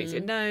almost meets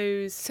your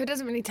nose. So it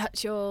doesn't really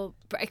touch your...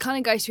 It kind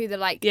of goes through the,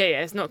 like, Yeah,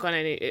 it's not gone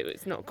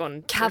it's not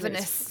gone...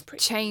 cavernous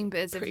pretty-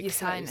 chambers of pretty your close,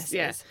 sinuses.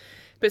 yeah.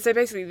 But so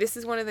basically, this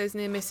is one of those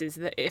near misses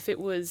that if it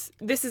was...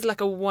 This is like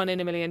a 1 in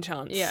a million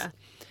chance. Yeah.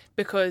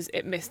 Because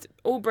it missed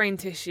all brain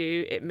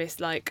tissue. It missed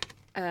like...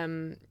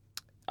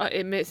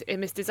 It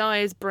missed his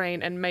eyes,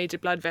 brain, and major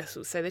blood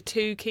vessels. So the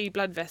 2 key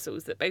blood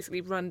vessels that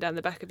basically run down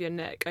the back of your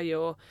neck are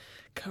your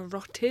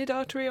carotid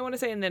artery, I want to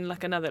say, and then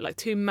like another, like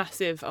 2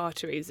 massive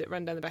arteries that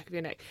run down the back of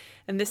your neck.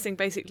 And this thing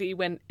basically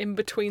went in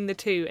between the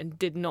 2 and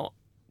did not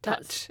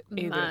touch That's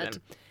either mad. of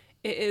them.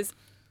 It is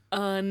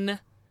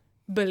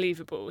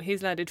unbelievable.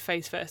 He's landed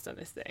face first on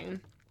this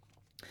thing.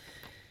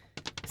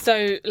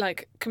 So,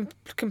 like,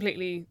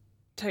 completely...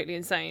 totally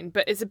insane,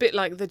 but it's a bit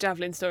like the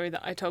javelin story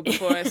that I told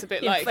before. It's a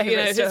bit Your like,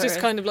 favourite it's just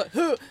story. kind of like,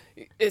 "Huh,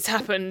 it's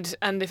happened,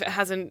 and if it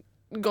hasn't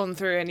gone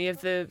through any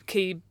of the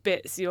key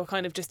bits, you're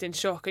kind of just in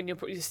shock, and you're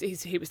probably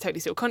he was totally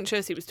still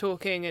conscious, he was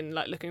talking and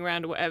like looking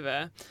around or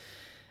whatever.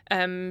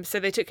 So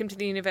they took him to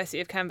the University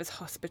of Canvas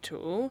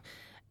Hospital,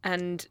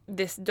 and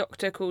this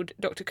doctor called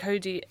Dr.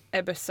 Koji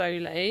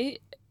Ebosole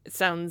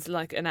sounds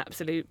like an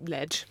absolute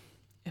ledge,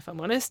 if I'm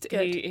honest.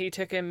 Good.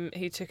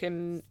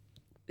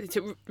 He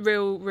took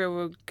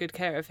real good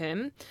care of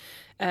him.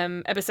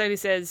 Ebosole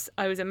says,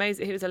 I was amazed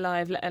that he was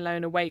alive, let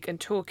alone awake and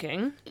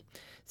talking.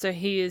 So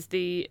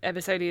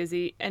Ebosole is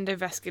the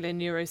endovascular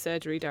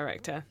neurosurgery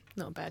director.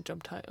 Not a bad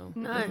job title.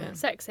 No, Yeah.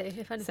 sexy,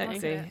 if anything.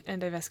 Sexy.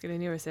 Endovascular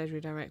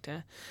neurosurgery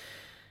director.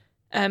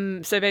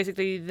 So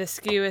basically the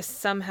skewer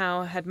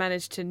somehow had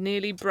managed to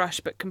nearly brush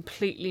but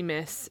completely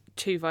miss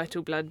 2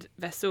 vital blood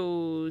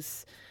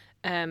vessels.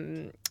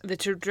 The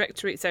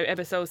trajectory, so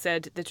Ebosole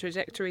said, the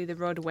trajectory the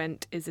rod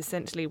went is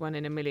essentially 1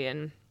 in a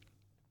million.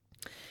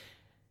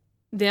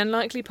 The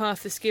unlikely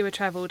path the skewer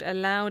travelled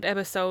allowed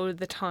Ebosole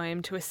the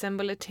time to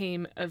assemble a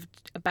team of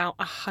about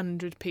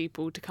 100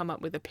 people to come up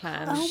with a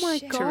plan. Oh my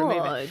to remove it.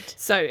 god.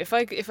 So if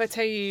I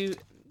tell you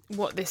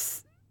what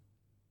this,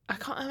 I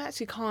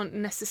actually can't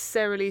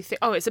necessarily think.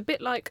 Oh, it's a bit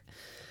like,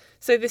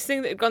 so this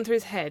thing that had gone through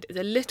his head is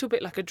a little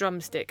bit like a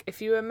drumstick.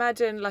 If you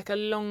imagine like a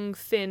long,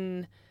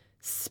 thin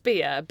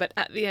spear, but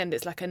at the end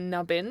it's like a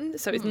nubbin,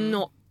 so it's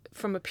not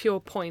from a pure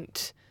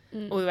point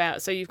all the way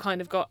out. So you've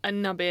kind of got a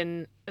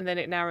nubbin, and then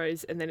it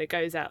narrows, and then it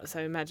goes out. So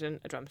imagine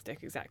a drumstick,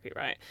 exactly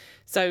right.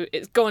 So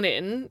it's gone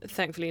in.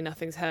 Thankfully,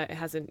 nothing's hurt.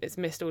 It's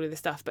missed all of the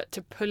stuff. But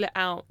to pull it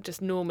out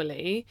just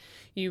normally,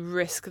 you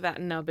risk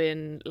that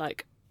nubbin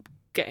like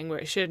getting where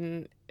it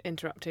shouldn't,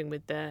 interrupting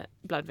with the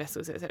blood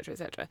vessels, etc.,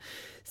 etc.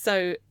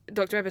 So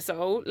Dr.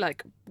 Ebosole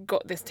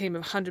got this team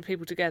of 100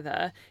 people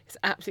together. It's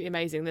absolutely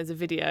amazing. There's a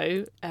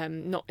video,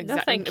 not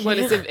exactly. thank Well,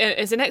 you.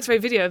 it's an X-ray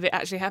video of it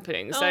actually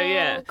happening. So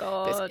yeah, Oh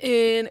god.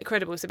 it's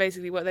incredible. So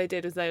basically, what they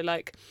did was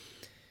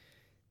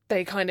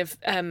they kind of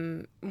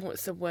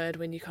what's the word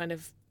when you kind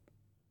of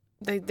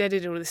they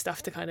did all this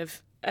stuff to kind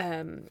of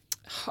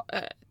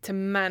to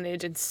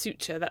manage and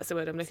suture. That's the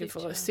word I'm looking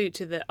for.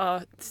 Suture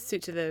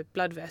the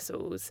blood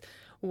vessels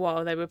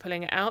while they were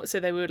pulling it out. So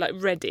they were like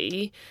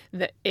ready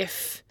that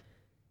if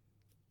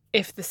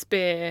the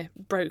spear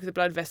broke the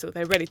blood vessel,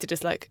 they were ready to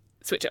just like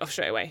switch it off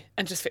straight away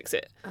and just fix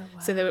it. Oh, wow.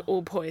 So they were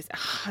all poised.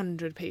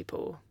 100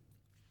 people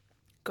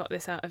got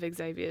this out of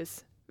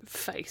Xavier's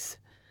face.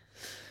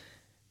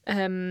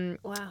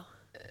 Wow.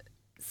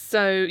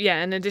 So,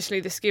 yeah, and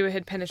additionally, the skewer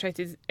had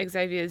penetrated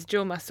Xavier's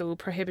jaw muscle,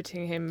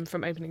 prohibiting him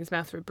from opening his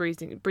mouth for a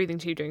breathing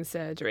tube during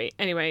surgery.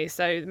 Anyway,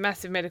 so the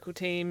massive medical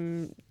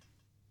team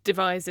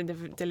devised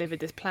and delivered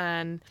this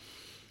plan.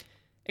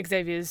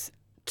 Xavier's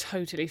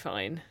totally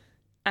fine.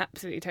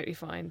 Absolutely totally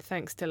fine,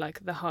 thanks to,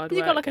 the hard Has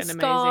he work got, like, a and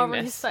scar on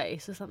amazingness. his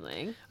face or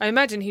something? I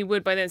imagine he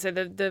would by then. So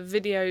the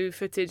video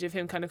footage of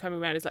him kind of coming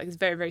around is it's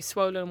very, very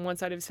swollen on one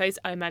side of his face.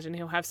 I imagine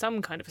he'll have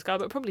some kind of a scar,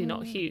 but probably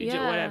not huge or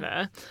yeah.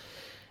 whatever.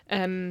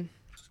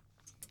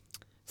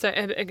 So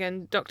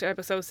again, Dr.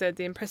 Ebosole said,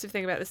 the impressive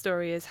thing about the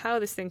story is how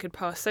this thing could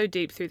pass so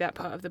deep through that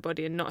part of the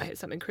body and not hit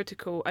something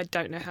critical. I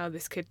don't know how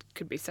this kid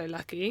could be so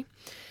lucky.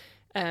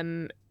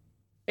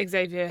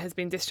 Xavier has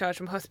been discharged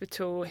from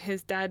hospital.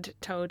 His dad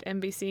told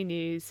NBC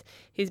News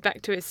he's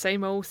back to his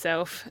same old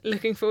self,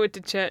 looking forward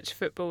to church,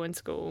 football and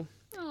school.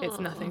 It's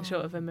nothing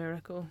short of a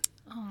miracle.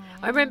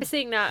 I remember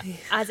seeing that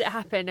as it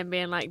happened and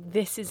being like,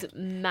 this is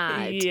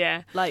mad.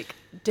 Yeah. Like,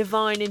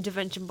 divine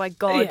intervention by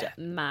God, Yeah.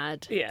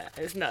 mad. Yeah,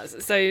 it's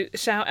nuts. So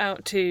shout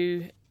out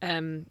to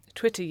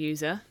Twitter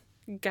user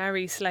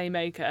Gary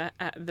Slaymaker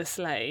at The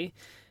Slay,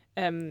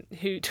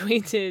 who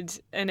tweeted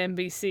an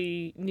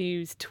NBC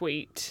News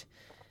tweet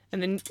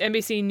And the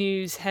NBC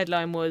News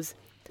headline was,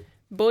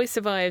 "Boy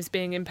survives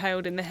being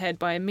impaled in the head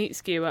by a meat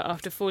skewer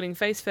after falling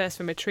face first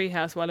from a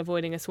treehouse while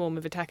avoiding a swarm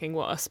of attacking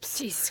wasps."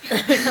 Jesus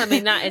Christ. I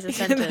mean, that is a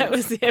sentence. That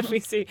was the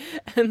NBC.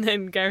 And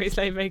then Gary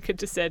Slaymaker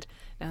just said,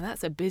 "Now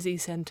that's a busy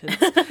sentence."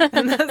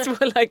 And that's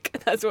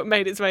what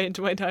made its way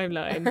into my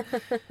timeline.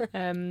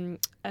 And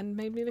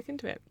made me look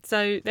into it.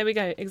 So there we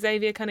go.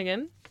 Xavier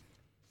Cunningham.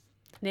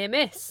 Near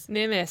miss.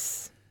 Near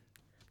miss.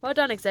 Well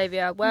done,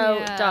 Xavier. Well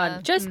Yeah.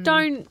 done. Just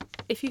don't,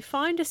 if you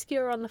find a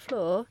skewer on the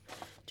floor,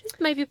 just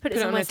maybe put it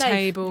on somewhere a safe.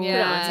 table. Put it on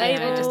a Yeah,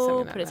 table, just something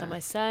like put it that.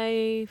 somewhere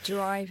safe.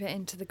 Drive it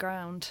into the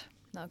ground.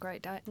 Not a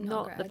great diet.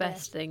 Not the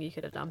best thing you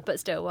could have done, but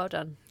still, well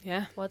done.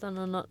 Yeah. Well done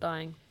on not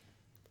dying.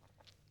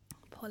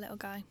 Poor little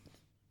guy.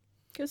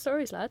 Good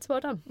stories, lads. Well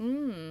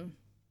done.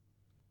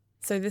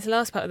 So this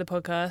last part of the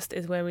podcast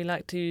is where we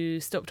like to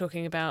stop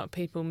talking about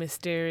people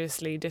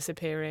mysteriously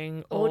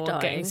disappearing Or or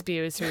dying. getting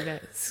skewers through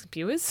their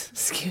skewers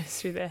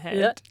through their head.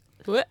 Yeah.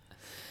 What?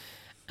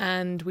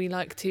 And we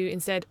like to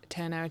instead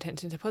turn our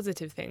attention to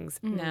positive things.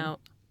 Now,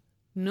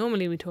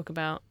 normally we talk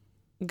about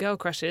girl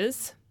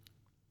crushes.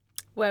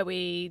 Where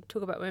we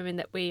talk about women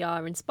that we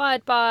are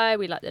inspired by,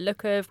 we like the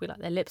look of, we like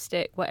their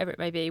lipstick, whatever it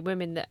may be,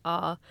 women that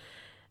are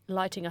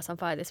lighting us on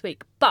fire this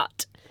week.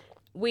 But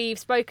we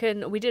did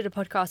a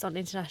podcast on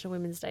International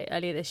Women's Day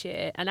earlier this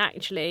year, and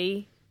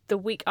actually the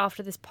week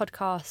after this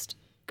podcast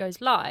goes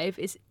live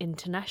is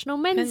International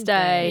Men's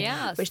Day,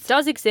 Yes. which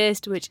does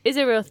exist, which is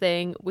a real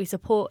thing. We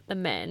support the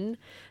men.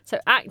 So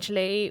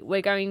actually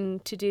we're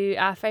going to do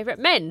our favourite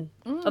men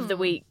of the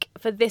week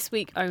for this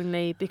week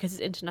only, because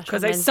it's International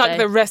Because they Men's suck Day.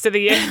 the rest of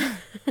the year.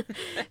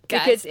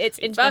 Because it's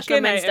International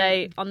Fucking Men's hate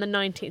 'em. Day on the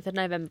 19th of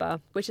November,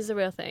 which is a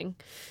real thing,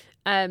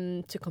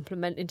 to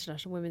complement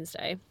International Women's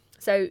Day.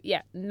 So,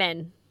 yeah,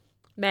 men.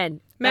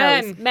 Men.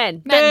 Els,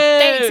 men. Men,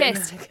 they Boo!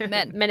 exist.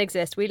 Men. Men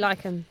exist. We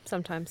like them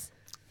sometimes.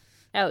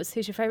 Els,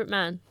 who's your favourite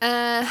man?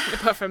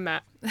 Apart from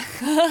Matt.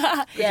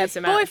 Yeah,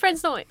 Producer Matt.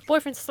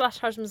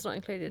 boyfriend/husband's not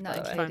included. Not by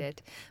the way.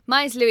 included.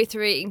 Mine's Louis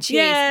Theroux eating cheese.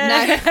 Yeah.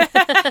 No,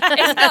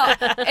 it's not.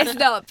 It's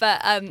not.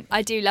 But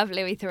I do love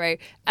Louis Theroux.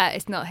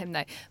 It's not him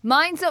though.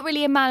 Mine's not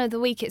really a man of the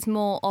week. It's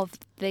more of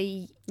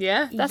the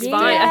Yeah? That's Yeah.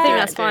 fine. I think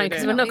that's Do fine it.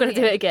 because Do we're it. not going to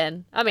do Yeah. it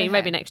again. I mean, Okay.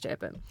 maybe next year,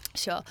 but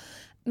sure.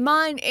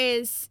 Mine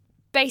is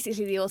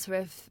basically the author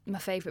of my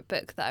favourite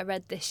book that I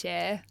read this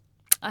year.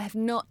 I have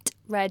not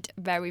read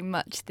very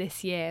much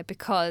this year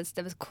because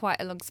there was quite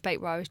a long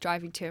spate where I was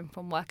driving to and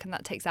from work, and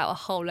that takes out a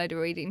whole load of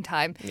reading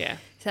time. Yeah.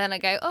 So then I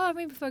go, I'll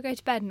read before I go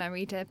to bed, and I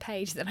read a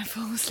page, then I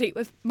fall asleep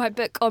with my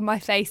book on my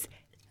face,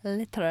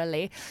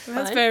 literally.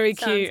 That's Fine. very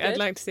Sounds cute. I'd good.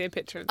 like to see a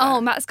picture of that.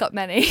 Oh, Matt's got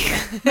many.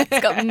 Matt's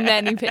got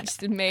many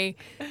pictures of me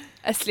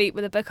asleep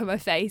with a book on my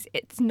face.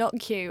 It's not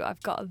cute.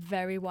 I've got a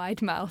very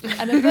wide mouth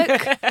and a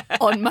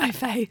book on my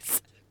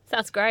face.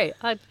 sounds great.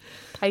 I'd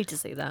pay to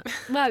see that.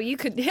 Well, you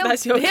could.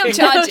 That's your He'll king.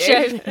 charge Show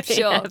you. me.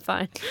 Sure. Yeah,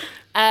 fine.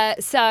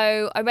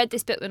 So I read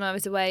this book when I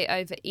was away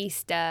over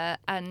Easter,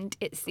 and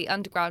it's The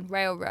Underground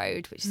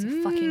Railroad, which is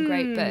a fucking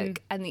great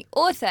book. And the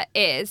author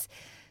is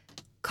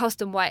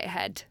Colston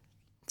Whitehead.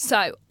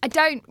 So I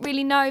don't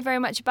really know very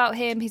much about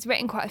him. He's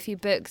written quite a few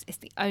books. It's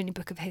the only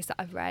book of his that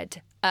I've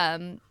read.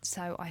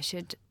 So I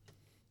should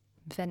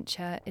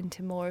venture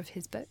into more of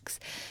his books.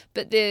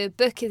 But the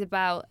book is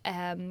about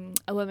a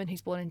woman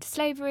who's born into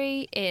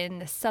slavery in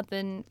the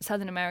southern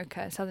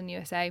America, southern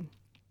USA,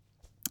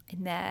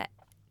 in their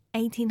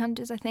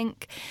 1800s, I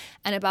think,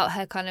 and about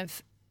her kind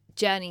of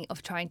journey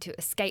of trying to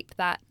escape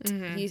that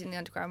using the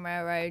Underground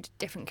Railroad,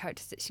 different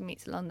characters that she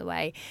meets along the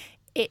way.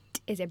 It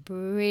is a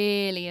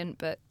brilliant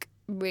book.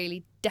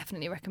 Really,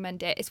 definitely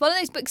recommend it. It's one of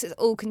those books that's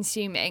all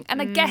consuming, and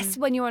I guess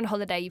when you're on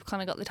holiday you've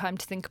kind of got the time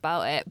to think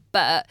about it,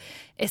 but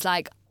it's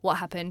like, what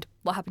happened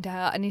to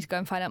her? I need to go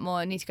and find out more.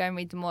 I need to go and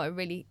read them more. It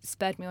really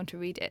spurred me on to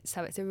read it,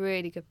 so it's a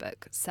really good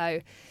book.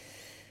 So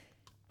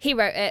he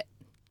wrote it,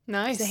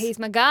 Nice. so he's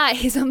my guy.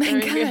 He's our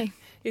main Very guy. good.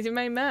 He's your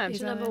main man.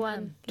 He's Your our number main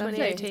one, man.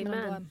 2018 He's number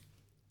man. one.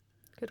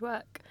 Good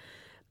work.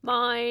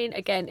 Mine,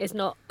 again, is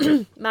not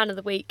Man of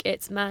the Week.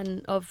 It's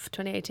Man of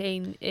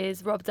 2018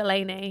 is Rob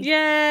Delaney.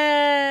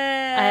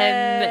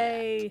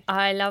 Yay!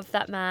 I love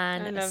that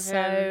man I love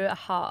so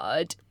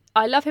hard.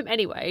 I love him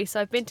anyway, so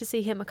I've been to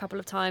see him a couple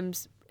of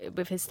times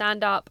with his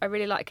stand-up. I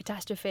really like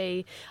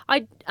Catastrophe.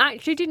 I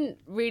actually didn't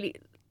really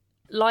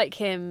like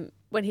him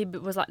when he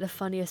was like the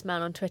funniest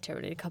man on Twitter,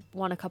 and he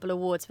won a couple of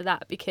awards for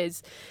that,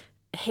 because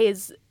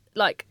his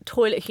like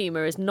toilet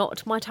humour is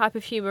not my type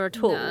of humour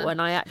at all, No.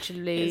 and I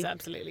actually He's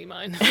absolutely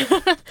mine.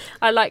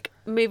 I like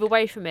move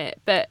away from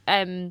it. But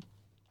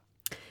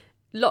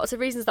lots of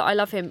reasons that I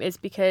love him is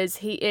because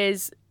he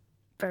is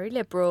very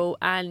liberal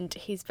and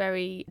he's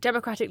very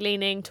democratic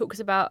leaning, talks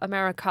about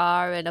America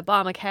and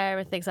Obamacare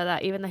and things like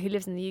that, even though he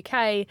lives in the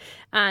UK.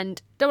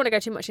 And don't want to go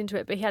too much into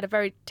it, but he had a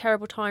very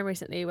terrible time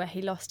recently where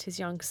he lost his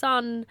young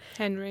son.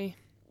 Henry.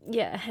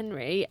 Yeah,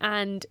 Henry.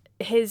 And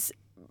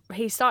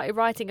he started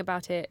writing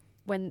about it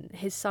when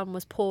his son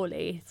was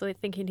poorly, so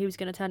thinking he was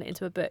going to turn it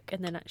into a book,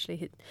 and then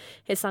actually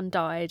his son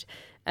died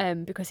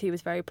because he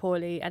was very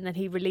poorly, and then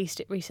he released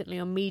it recently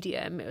on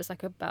Medium. It was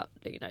like about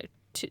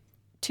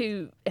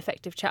 2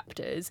 effective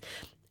chapters,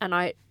 and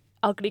I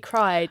ugly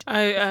cried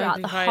I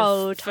throughout the cried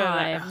whole for,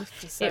 like, time.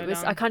 for so It was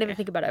long. I can't even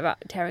think about it about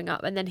tearing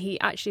up. And then he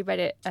actually read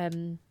it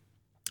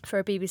for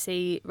a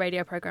BBC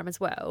radio programme as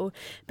well.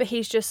 But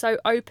he's just so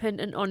open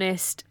and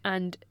honest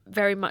and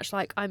very much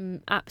like,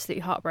 I'm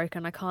absolutely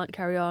heartbroken. I can't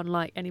carry on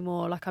like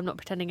anymore. Like, I'm not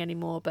pretending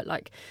anymore, but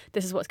like,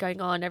 this is what's going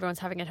on. Everyone's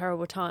having a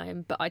terrible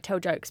time. But I tell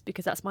jokes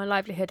because that's my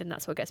livelihood and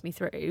that's what gets me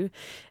through.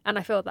 And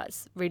I feel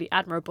that's really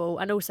admirable.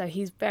 And also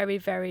he's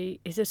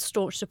he's a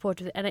staunch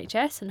supporter of the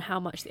NHS and how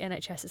much the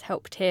NHS has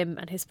helped him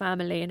and his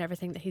family and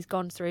everything that he's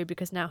gone through,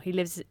 because now he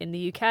lives in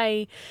the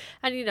UK.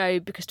 And, you know,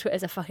 because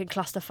Twitter's a fucking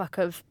clusterfuck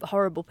of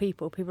horrible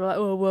people. People are like,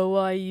 oh, well,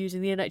 why are you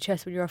using the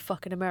NHS when you're a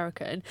fucking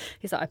American?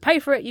 He's like, I pay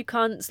for it, you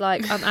cunts.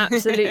 Like, I'm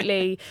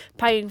absolutely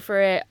paying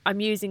for it. I'm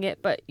using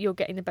it, but you're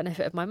getting the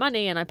benefit of my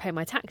money, and I pay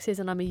my taxes,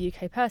 and I'm a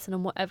UK person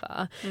and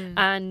whatever.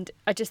 And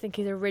I just think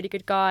he's a really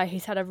good guy.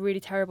 He's had a really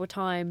terrible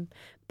time,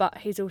 but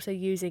he's also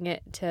using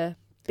it to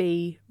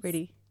be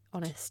really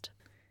honest.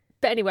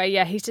 But anyway,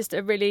 yeah, he's just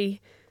a really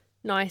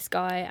nice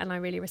guy, and I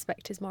really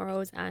respect his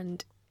morals,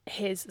 and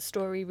his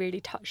story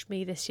really touched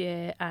me this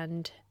year,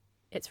 and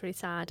it's really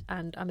sad,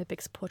 and I'm a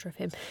big supporter of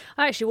him.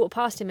 I actually walked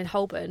past him in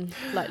Holborn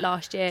like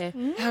last year.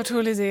 How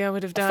tall is he? I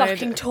would have died.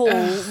 Fucking tall,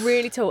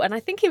 really tall. And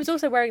I think he was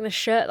also wearing the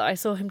shirt that I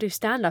saw him do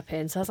stand-up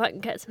in, so I was like,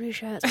 get some new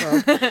shirts,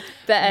 Rob.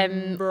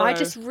 But Bro. I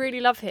just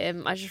really love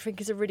him. I just think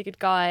he's a really good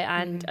guy,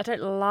 and I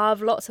don't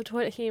love lots of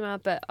toilet humour,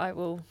 but I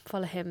will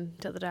follow him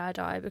till the day I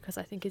die because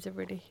I think he's a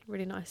really,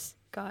 really nice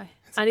guy.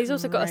 And he's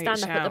also got a great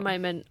stand-up at the shout.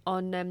 moment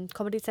on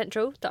Comedy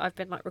Central that I've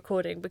been like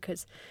recording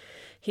because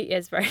he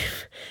is very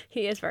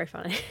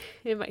funny.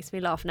 It makes me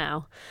laugh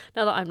now.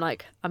 Now that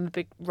I'm a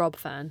big Rob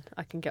fan,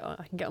 I can get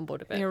on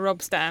board with it. You're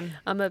Rob Stan.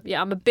 I'm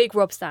a big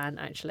Rob stan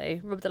actually.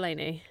 Rob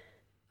Delaney,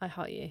 I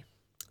heart you.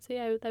 So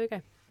yeah, there we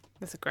go.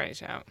 That's a great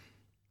shout.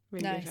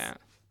 Really Nice. good shout.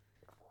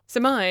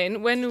 So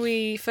mine, when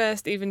we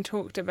first even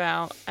talked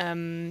about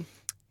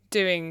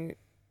doing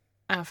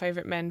our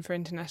favourite men for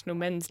International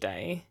Men's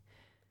Day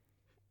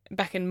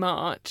back in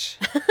March,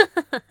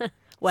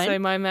 When? so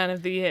my man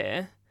of the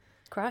year,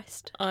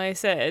 Christ. I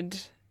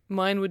said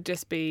mine would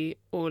just be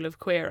all of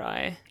Queer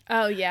Eye.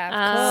 Oh yeah,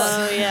 of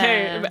course. Oh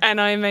yeah.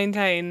 And I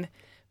maintain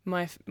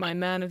my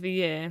man of the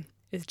year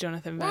is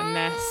Jonathan Van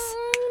Ness.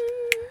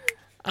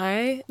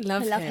 I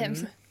love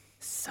him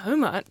so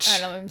much.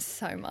 I love him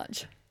so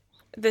much.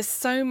 There's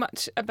so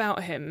much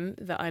about him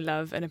that I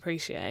love and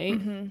appreciate.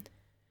 Mm-hmm.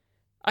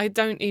 I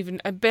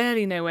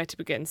barely know where to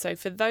begin. So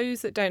for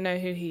those that don't know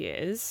who he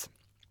is,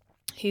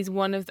 he's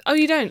one of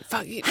you don't?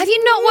 Fuck you. Have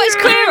you not watched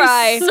Queer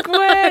Eye?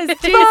 Squares,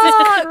 Jesus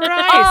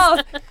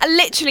Christ. Oh,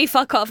 literally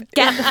fuck off.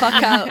 Get the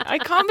fuck out. I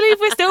can't believe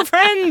we're still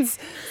friends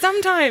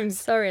sometimes.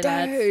 Sorry,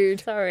 lads. Dude.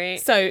 Sorry.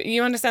 So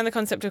you understand the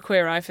concept of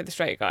Queer Eye for the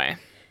straight guy?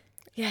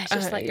 Yeah, it's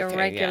just like your okay,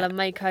 regular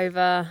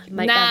makeover,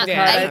 make Nah,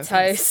 avocado yeah,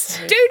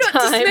 toast. Do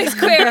not dismiss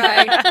Queer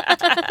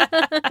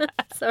Eye.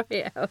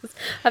 Sorry, Els.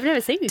 I've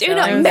never seen you. Do so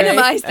not I was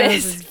minimise like- I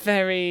was this.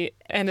 very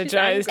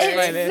energised angry.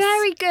 by It's this.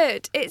 very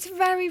good. It's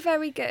very,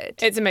 very good.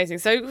 It's amazing.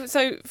 So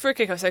for a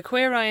kick-off, so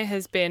Queer Eye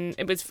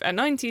it was a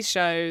 90s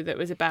show that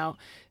was about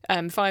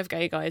 5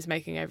 gay guys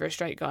making over a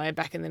straight guy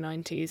back in the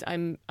 90s.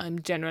 I'm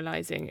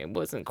generalising. It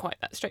wasn't quite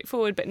that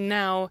straightforward, but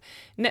now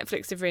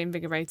Netflix have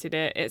reinvigorated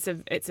it.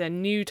 It's a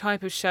new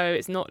type of show.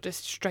 It's not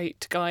just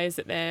straight guys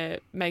that they're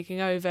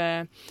making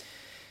over.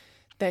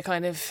 They're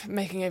kind of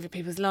making over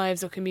people's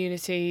lives or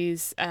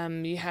communities.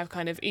 You have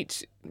kind of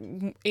each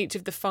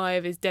of the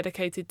 5 is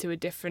dedicated to a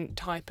different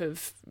type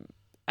of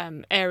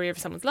area of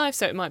someone's life.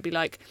 So it might be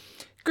like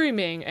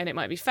grooming, and it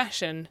might be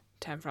fashion.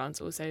 Tam France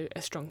also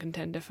a strong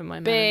contender for my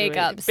man. Big really.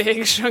 ups.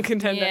 Big strong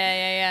contender.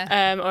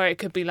 Yeah. Or it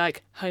could be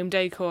like home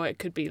decor. It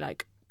could be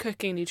like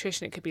cooking,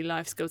 nutrition. It could be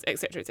life skills,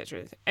 etc.,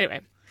 etc.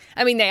 Anyway,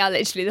 I mean, they are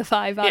literally the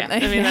 5, aren't yeah.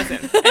 they? I mean that's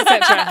it,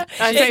 etc.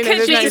 It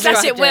could be,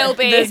 slash it will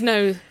be. There's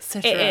no.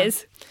 Cetera. It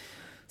is.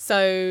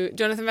 So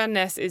Jonathan Van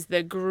Ness is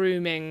the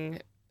grooming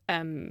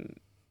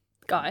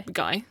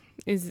guy.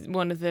 Is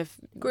one of the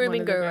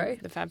Grooming one of guru.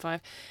 the Fab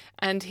Five,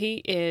 and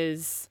he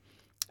is.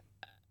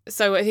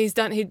 So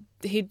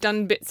he'd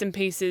done bits and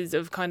pieces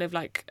of kind of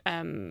like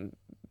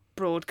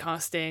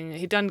broadcasting.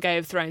 He'd done Game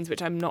of Thrones,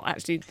 which I've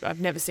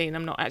never seen.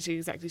 I'm not actually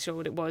exactly sure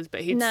what it was,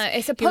 but No,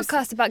 it's a he was-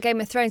 podcast about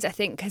Game of Thrones, I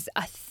think, because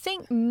I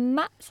think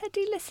Matt said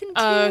he listened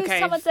to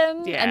some of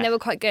them, Yeah. and they were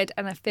quite good,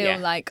 and I feel Yeah.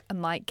 like I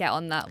might get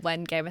on that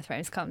when Game of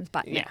Thrones comes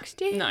back Yeah. next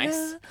year.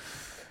 Nice.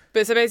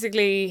 But so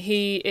basically,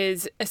 he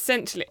is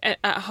essentially,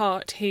 at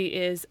heart, he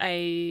is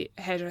a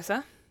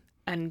hairdresser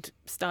and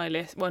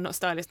stylist. Well, not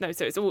stylist, no.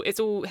 So it's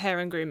all hair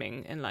and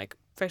grooming and like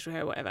facial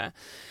hair, whatever.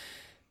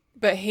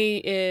 But he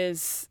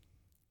is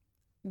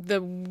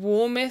the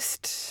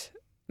warmest,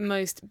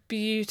 most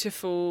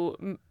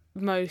beautiful,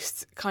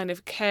 most kind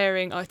of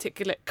caring,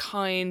 articulate,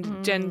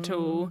 kind,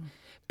 gentle,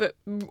 but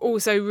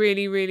also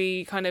really,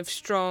 really kind of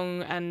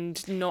strong and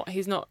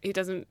he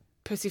doesn't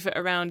pussyfoot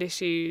around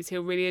issues.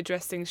 He'll really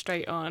address things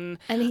straight on.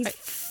 And he's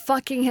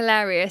fucking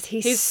hilarious.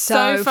 He's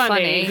so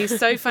funny. He's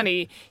so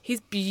funny.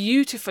 He's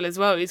beautiful as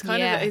well. He's kind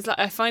Yeah. of, he's like,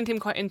 I find him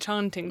quite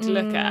enchanting to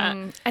look at.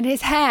 And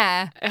his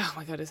hair. Oh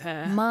my God, his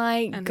hair.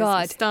 My And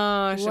God. his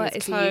moustache What and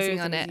his is he clothes using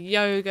on and his it?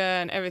 yoga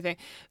and everything.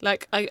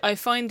 Like, I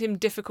find him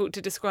difficult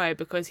to describe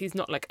because he's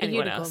not like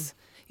anyone unicorn. else.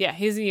 Yeah,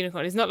 he's a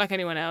unicorn. He's not like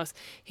anyone else.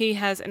 He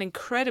has an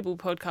incredible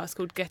podcast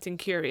called Getting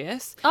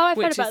Curious. Oh, I've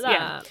heard which about is- that.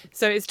 yeah.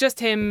 So it's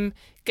just him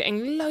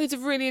getting loads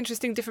of really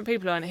interesting different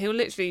people on. He'll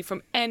literally,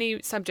 from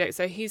any subject.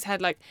 So he's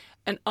had like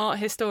an art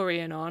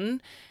historian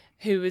on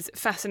who was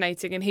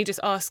fascinating, and he just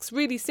asks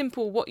really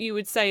simple, what you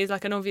would say is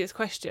like an obvious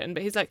question,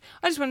 but he's like,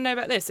 I just want to know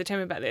about this, so tell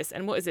me about this,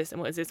 and what is this, and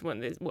what is this,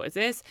 what is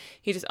this?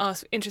 He just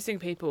asks interesting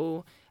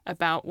people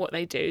about what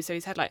they do. So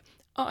he's had like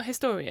art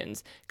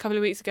historians. A couple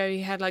of weeks ago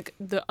he had like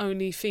the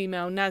only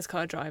female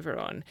NASCAR driver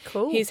on.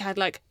 Cool. He's had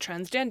like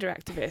transgender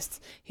activists.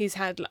 He's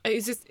had like,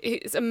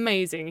 it's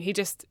amazing. He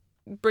just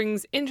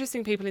brings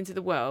interesting people into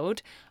the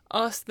world,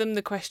 asks them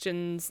the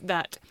questions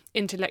that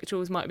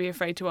intellectuals might be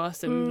afraid to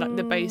ask them, like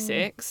the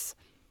basics.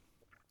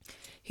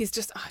 He's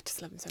just, I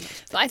just love him so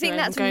much. But I think Sorry,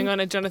 that's I'm going on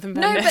a Jonathan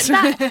Van No, but Ness.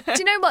 that, do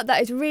you know what?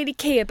 That is really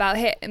key about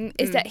him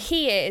is that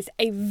he is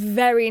a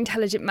very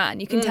intelligent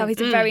man. You can tell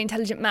he's a very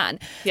intelligent man.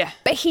 Yeah.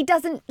 But he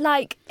doesn't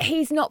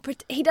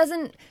he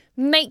doesn't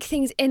make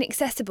things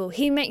inaccessible.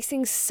 He makes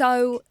things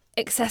so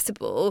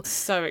accessible.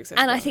 So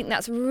accessible. And I think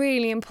that's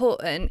really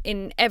important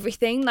in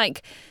everything.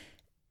 Like,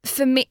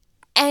 for me,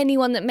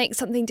 anyone that makes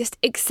something just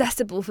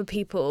accessible for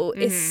people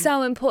is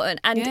so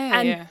important and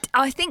Yeah.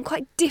 I think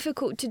quite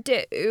difficult to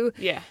do.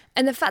 Yeah.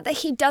 And the fact that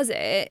he does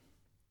it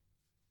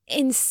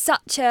in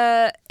such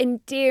a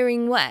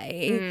endearing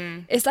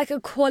way, it's like a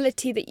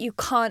quality that you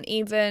can't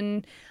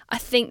even. I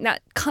think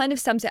that kind of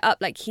sums it up.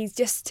 Like, he's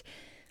just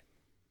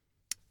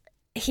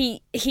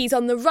he's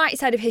on the right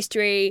side of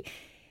history.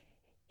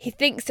 He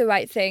thinks the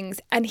right things,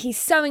 and he's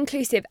so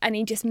inclusive, and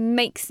he just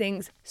makes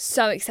things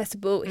so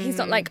accessible. He's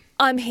not like,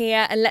 I'm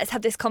here and let's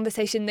have this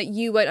conversation that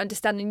you won't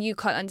understand and you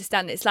can't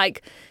understand. It's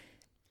like,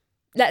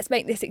 let's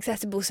make this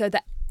accessible so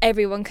that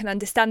everyone can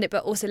understand it,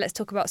 but also let's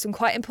talk about some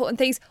quite important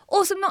things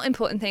or some not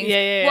important things.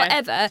 Yeah.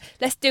 Whatever.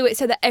 Let's do it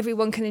so that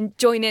everyone can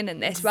join in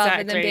this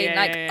rather than Exactly, being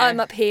like, I'm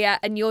up here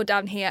and you're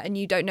down here and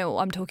you don't know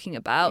what I'm talking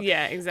about.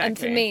 Yeah, exactly. And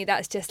for me,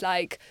 that's just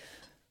like,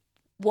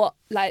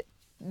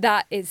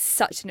 that is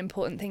such an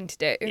important thing to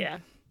do. Yeah,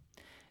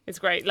 it's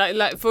great.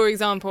 Like for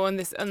example, on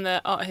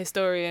the art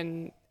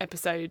historian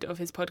episode of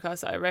his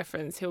podcast that I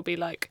referenced, he'll be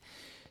like,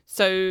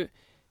 so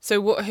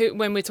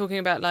when we're talking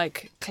about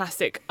like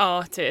classic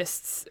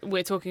artists,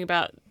 we're talking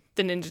about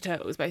the Ninja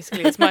Turtles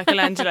basically. It's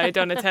Michelangelo,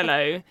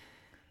 Donatello,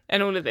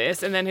 and all of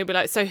this, and then he'll be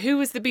like, so who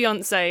was the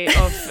Beyonce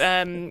of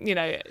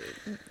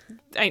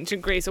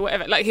ancient Greece or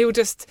whatever? Like he'll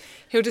just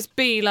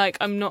be like,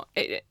 I'm not.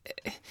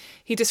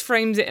 He just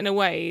frames it in a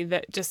way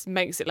that just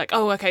makes it like,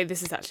 oh, okay,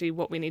 this is actually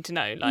what we need to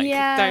know.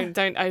 Like,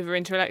 don't over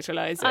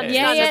intellectualize it.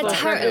 Yeah, Understandable for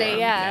totally, everyone.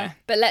 yeah.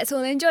 But let's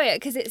all enjoy it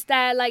because it's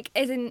there. Like,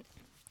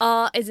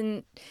 art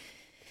isn't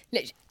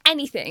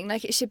anything.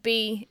 Like, it's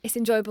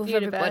enjoyable for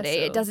everybody. It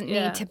Universal, doesn't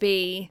yeah. need to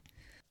be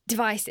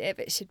divisive.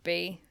 It should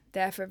be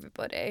there for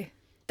everybody.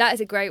 That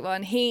is a great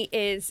one. He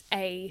is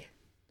a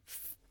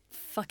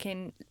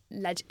fucking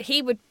legend.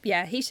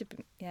 He should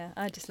be. Yeah,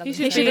 I just love him.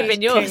 He so should have much.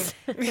 been yours.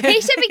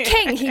 He should be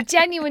king. He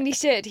genuinely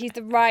should. He's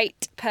the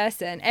right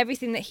person.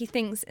 Everything that he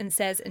thinks and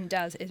says and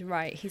does is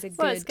right. He's a good.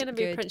 Well, it's going to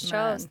be good Prince man.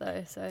 Charles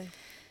though, so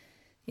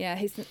Yeah,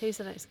 he's. who's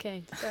the next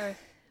king? Sorry.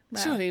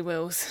 Well, Surely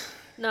Will's.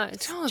 No,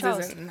 it's Charles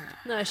Charles. isn't. Nah.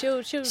 No,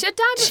 she'll Should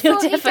die she'll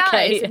before he dies,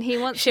 defecate. and he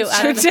wants. She'll to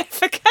ab-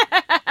 Certificate.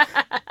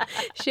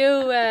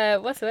 she'll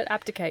what's the word?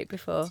 Abdicate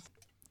before.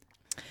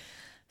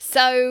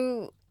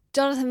 So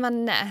Jonathan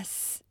Van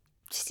Ness,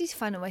 just need to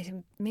find a way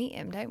to meet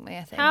him, don't we?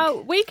 I think. How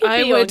we could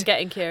I be on would-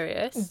 Getting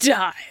Curious.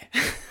 Die.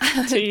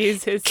 To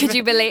use his. Could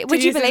you believe? to Would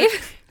you use his-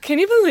 believe? Can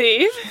you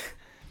believe?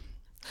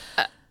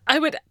 I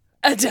would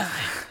die.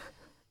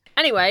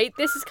 Anyway,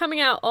 this is coming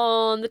out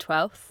on the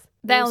 12th.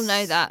 They'll This-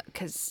 know that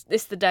because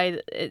This is the day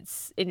that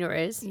it's in your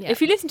ears. Yeah.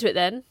 If you listen to it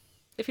then,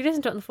 if you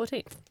listen to it on the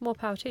 14th, more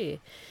power to you.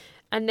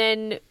 And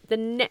then the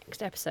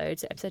next episode,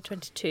 so episode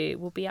 22,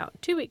 will be out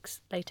 2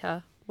 weeks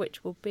later,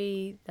 which will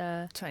be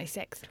the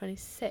 26th.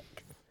 26th.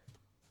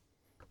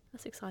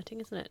 That's exciting,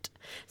 isn't it?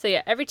 So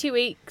yeah, every 2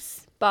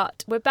 weeks,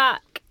 but we're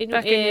back in your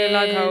Back in your ears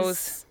lug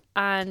holes.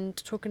 and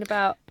talking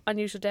about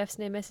unusual deaths,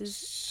 near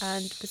misses,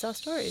 and bizarre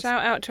stories.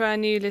 Shout out to our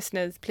new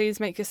listeners. Please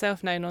make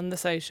yourself known on the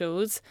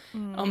socials.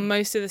 On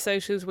most of the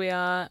socials, we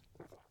are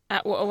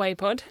at What Away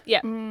Pod.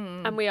 Yeah,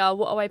 and we are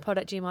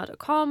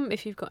whatawaypod@gmail.com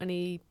if you've got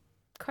any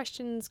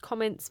questions,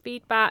 comments,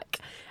 feedback,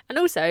 and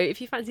also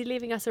if you fancy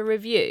leaving us a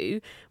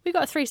review. We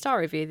got a 3-star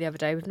review the other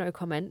day with no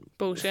comment.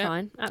 Bullshit.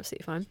 Fine,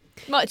 absolutely fine.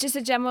 What? Just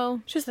a general.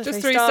 Just a Just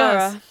 3 3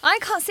 stars. I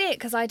can't see it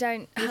because I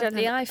don't have don't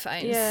the have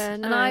iPhones. Yeah,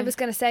 And no. I was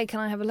going to say,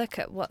 can I have a look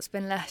at what's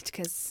been left?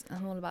 Because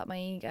I'm all about my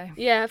ego.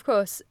 Yeah, of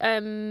course.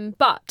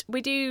 But we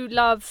do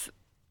love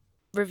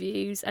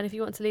reviews, and if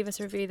you want to leave us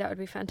a review, that would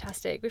be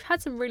fantastic. We've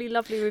had some really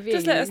lovely reviews.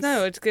 Just let us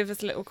know, or just give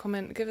us a little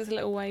comment, give us a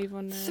little wave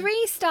on there.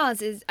 3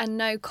 stars and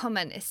no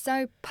comment is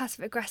so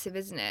passive aggressive,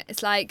 isn't it?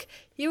 It's like,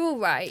 you're all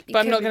right. But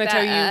I'm not going to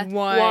tell you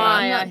why.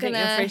 Why I'm not I think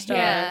you're gonna, 3 stars.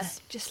 yeah,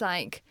 just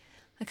like,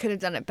 I could have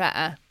done it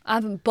better. I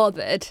haven't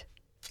bothered,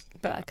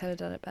 but I could have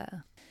done it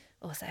better.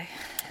 Also,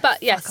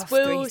 But yes, off,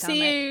 we'll 3-star, see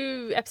mate.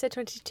 you episode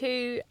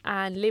 22,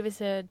 and leave us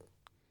a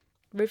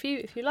review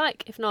if you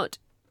like. If not,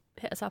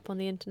 hit us up on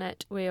the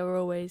internet. We are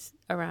always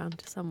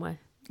around somewhere.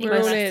 We're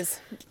all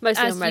ears.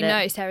 Mostly As on you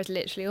Reddit. know, Sarah's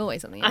literally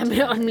always on the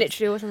internet. I'm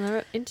literally always on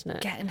the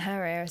internet. Getting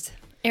her ears.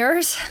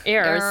 Ears?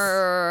 Ears.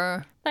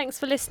 Err. Thanks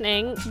for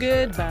listening.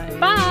 Goodbye.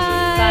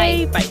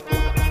 Bye. Bye.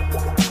 Bye.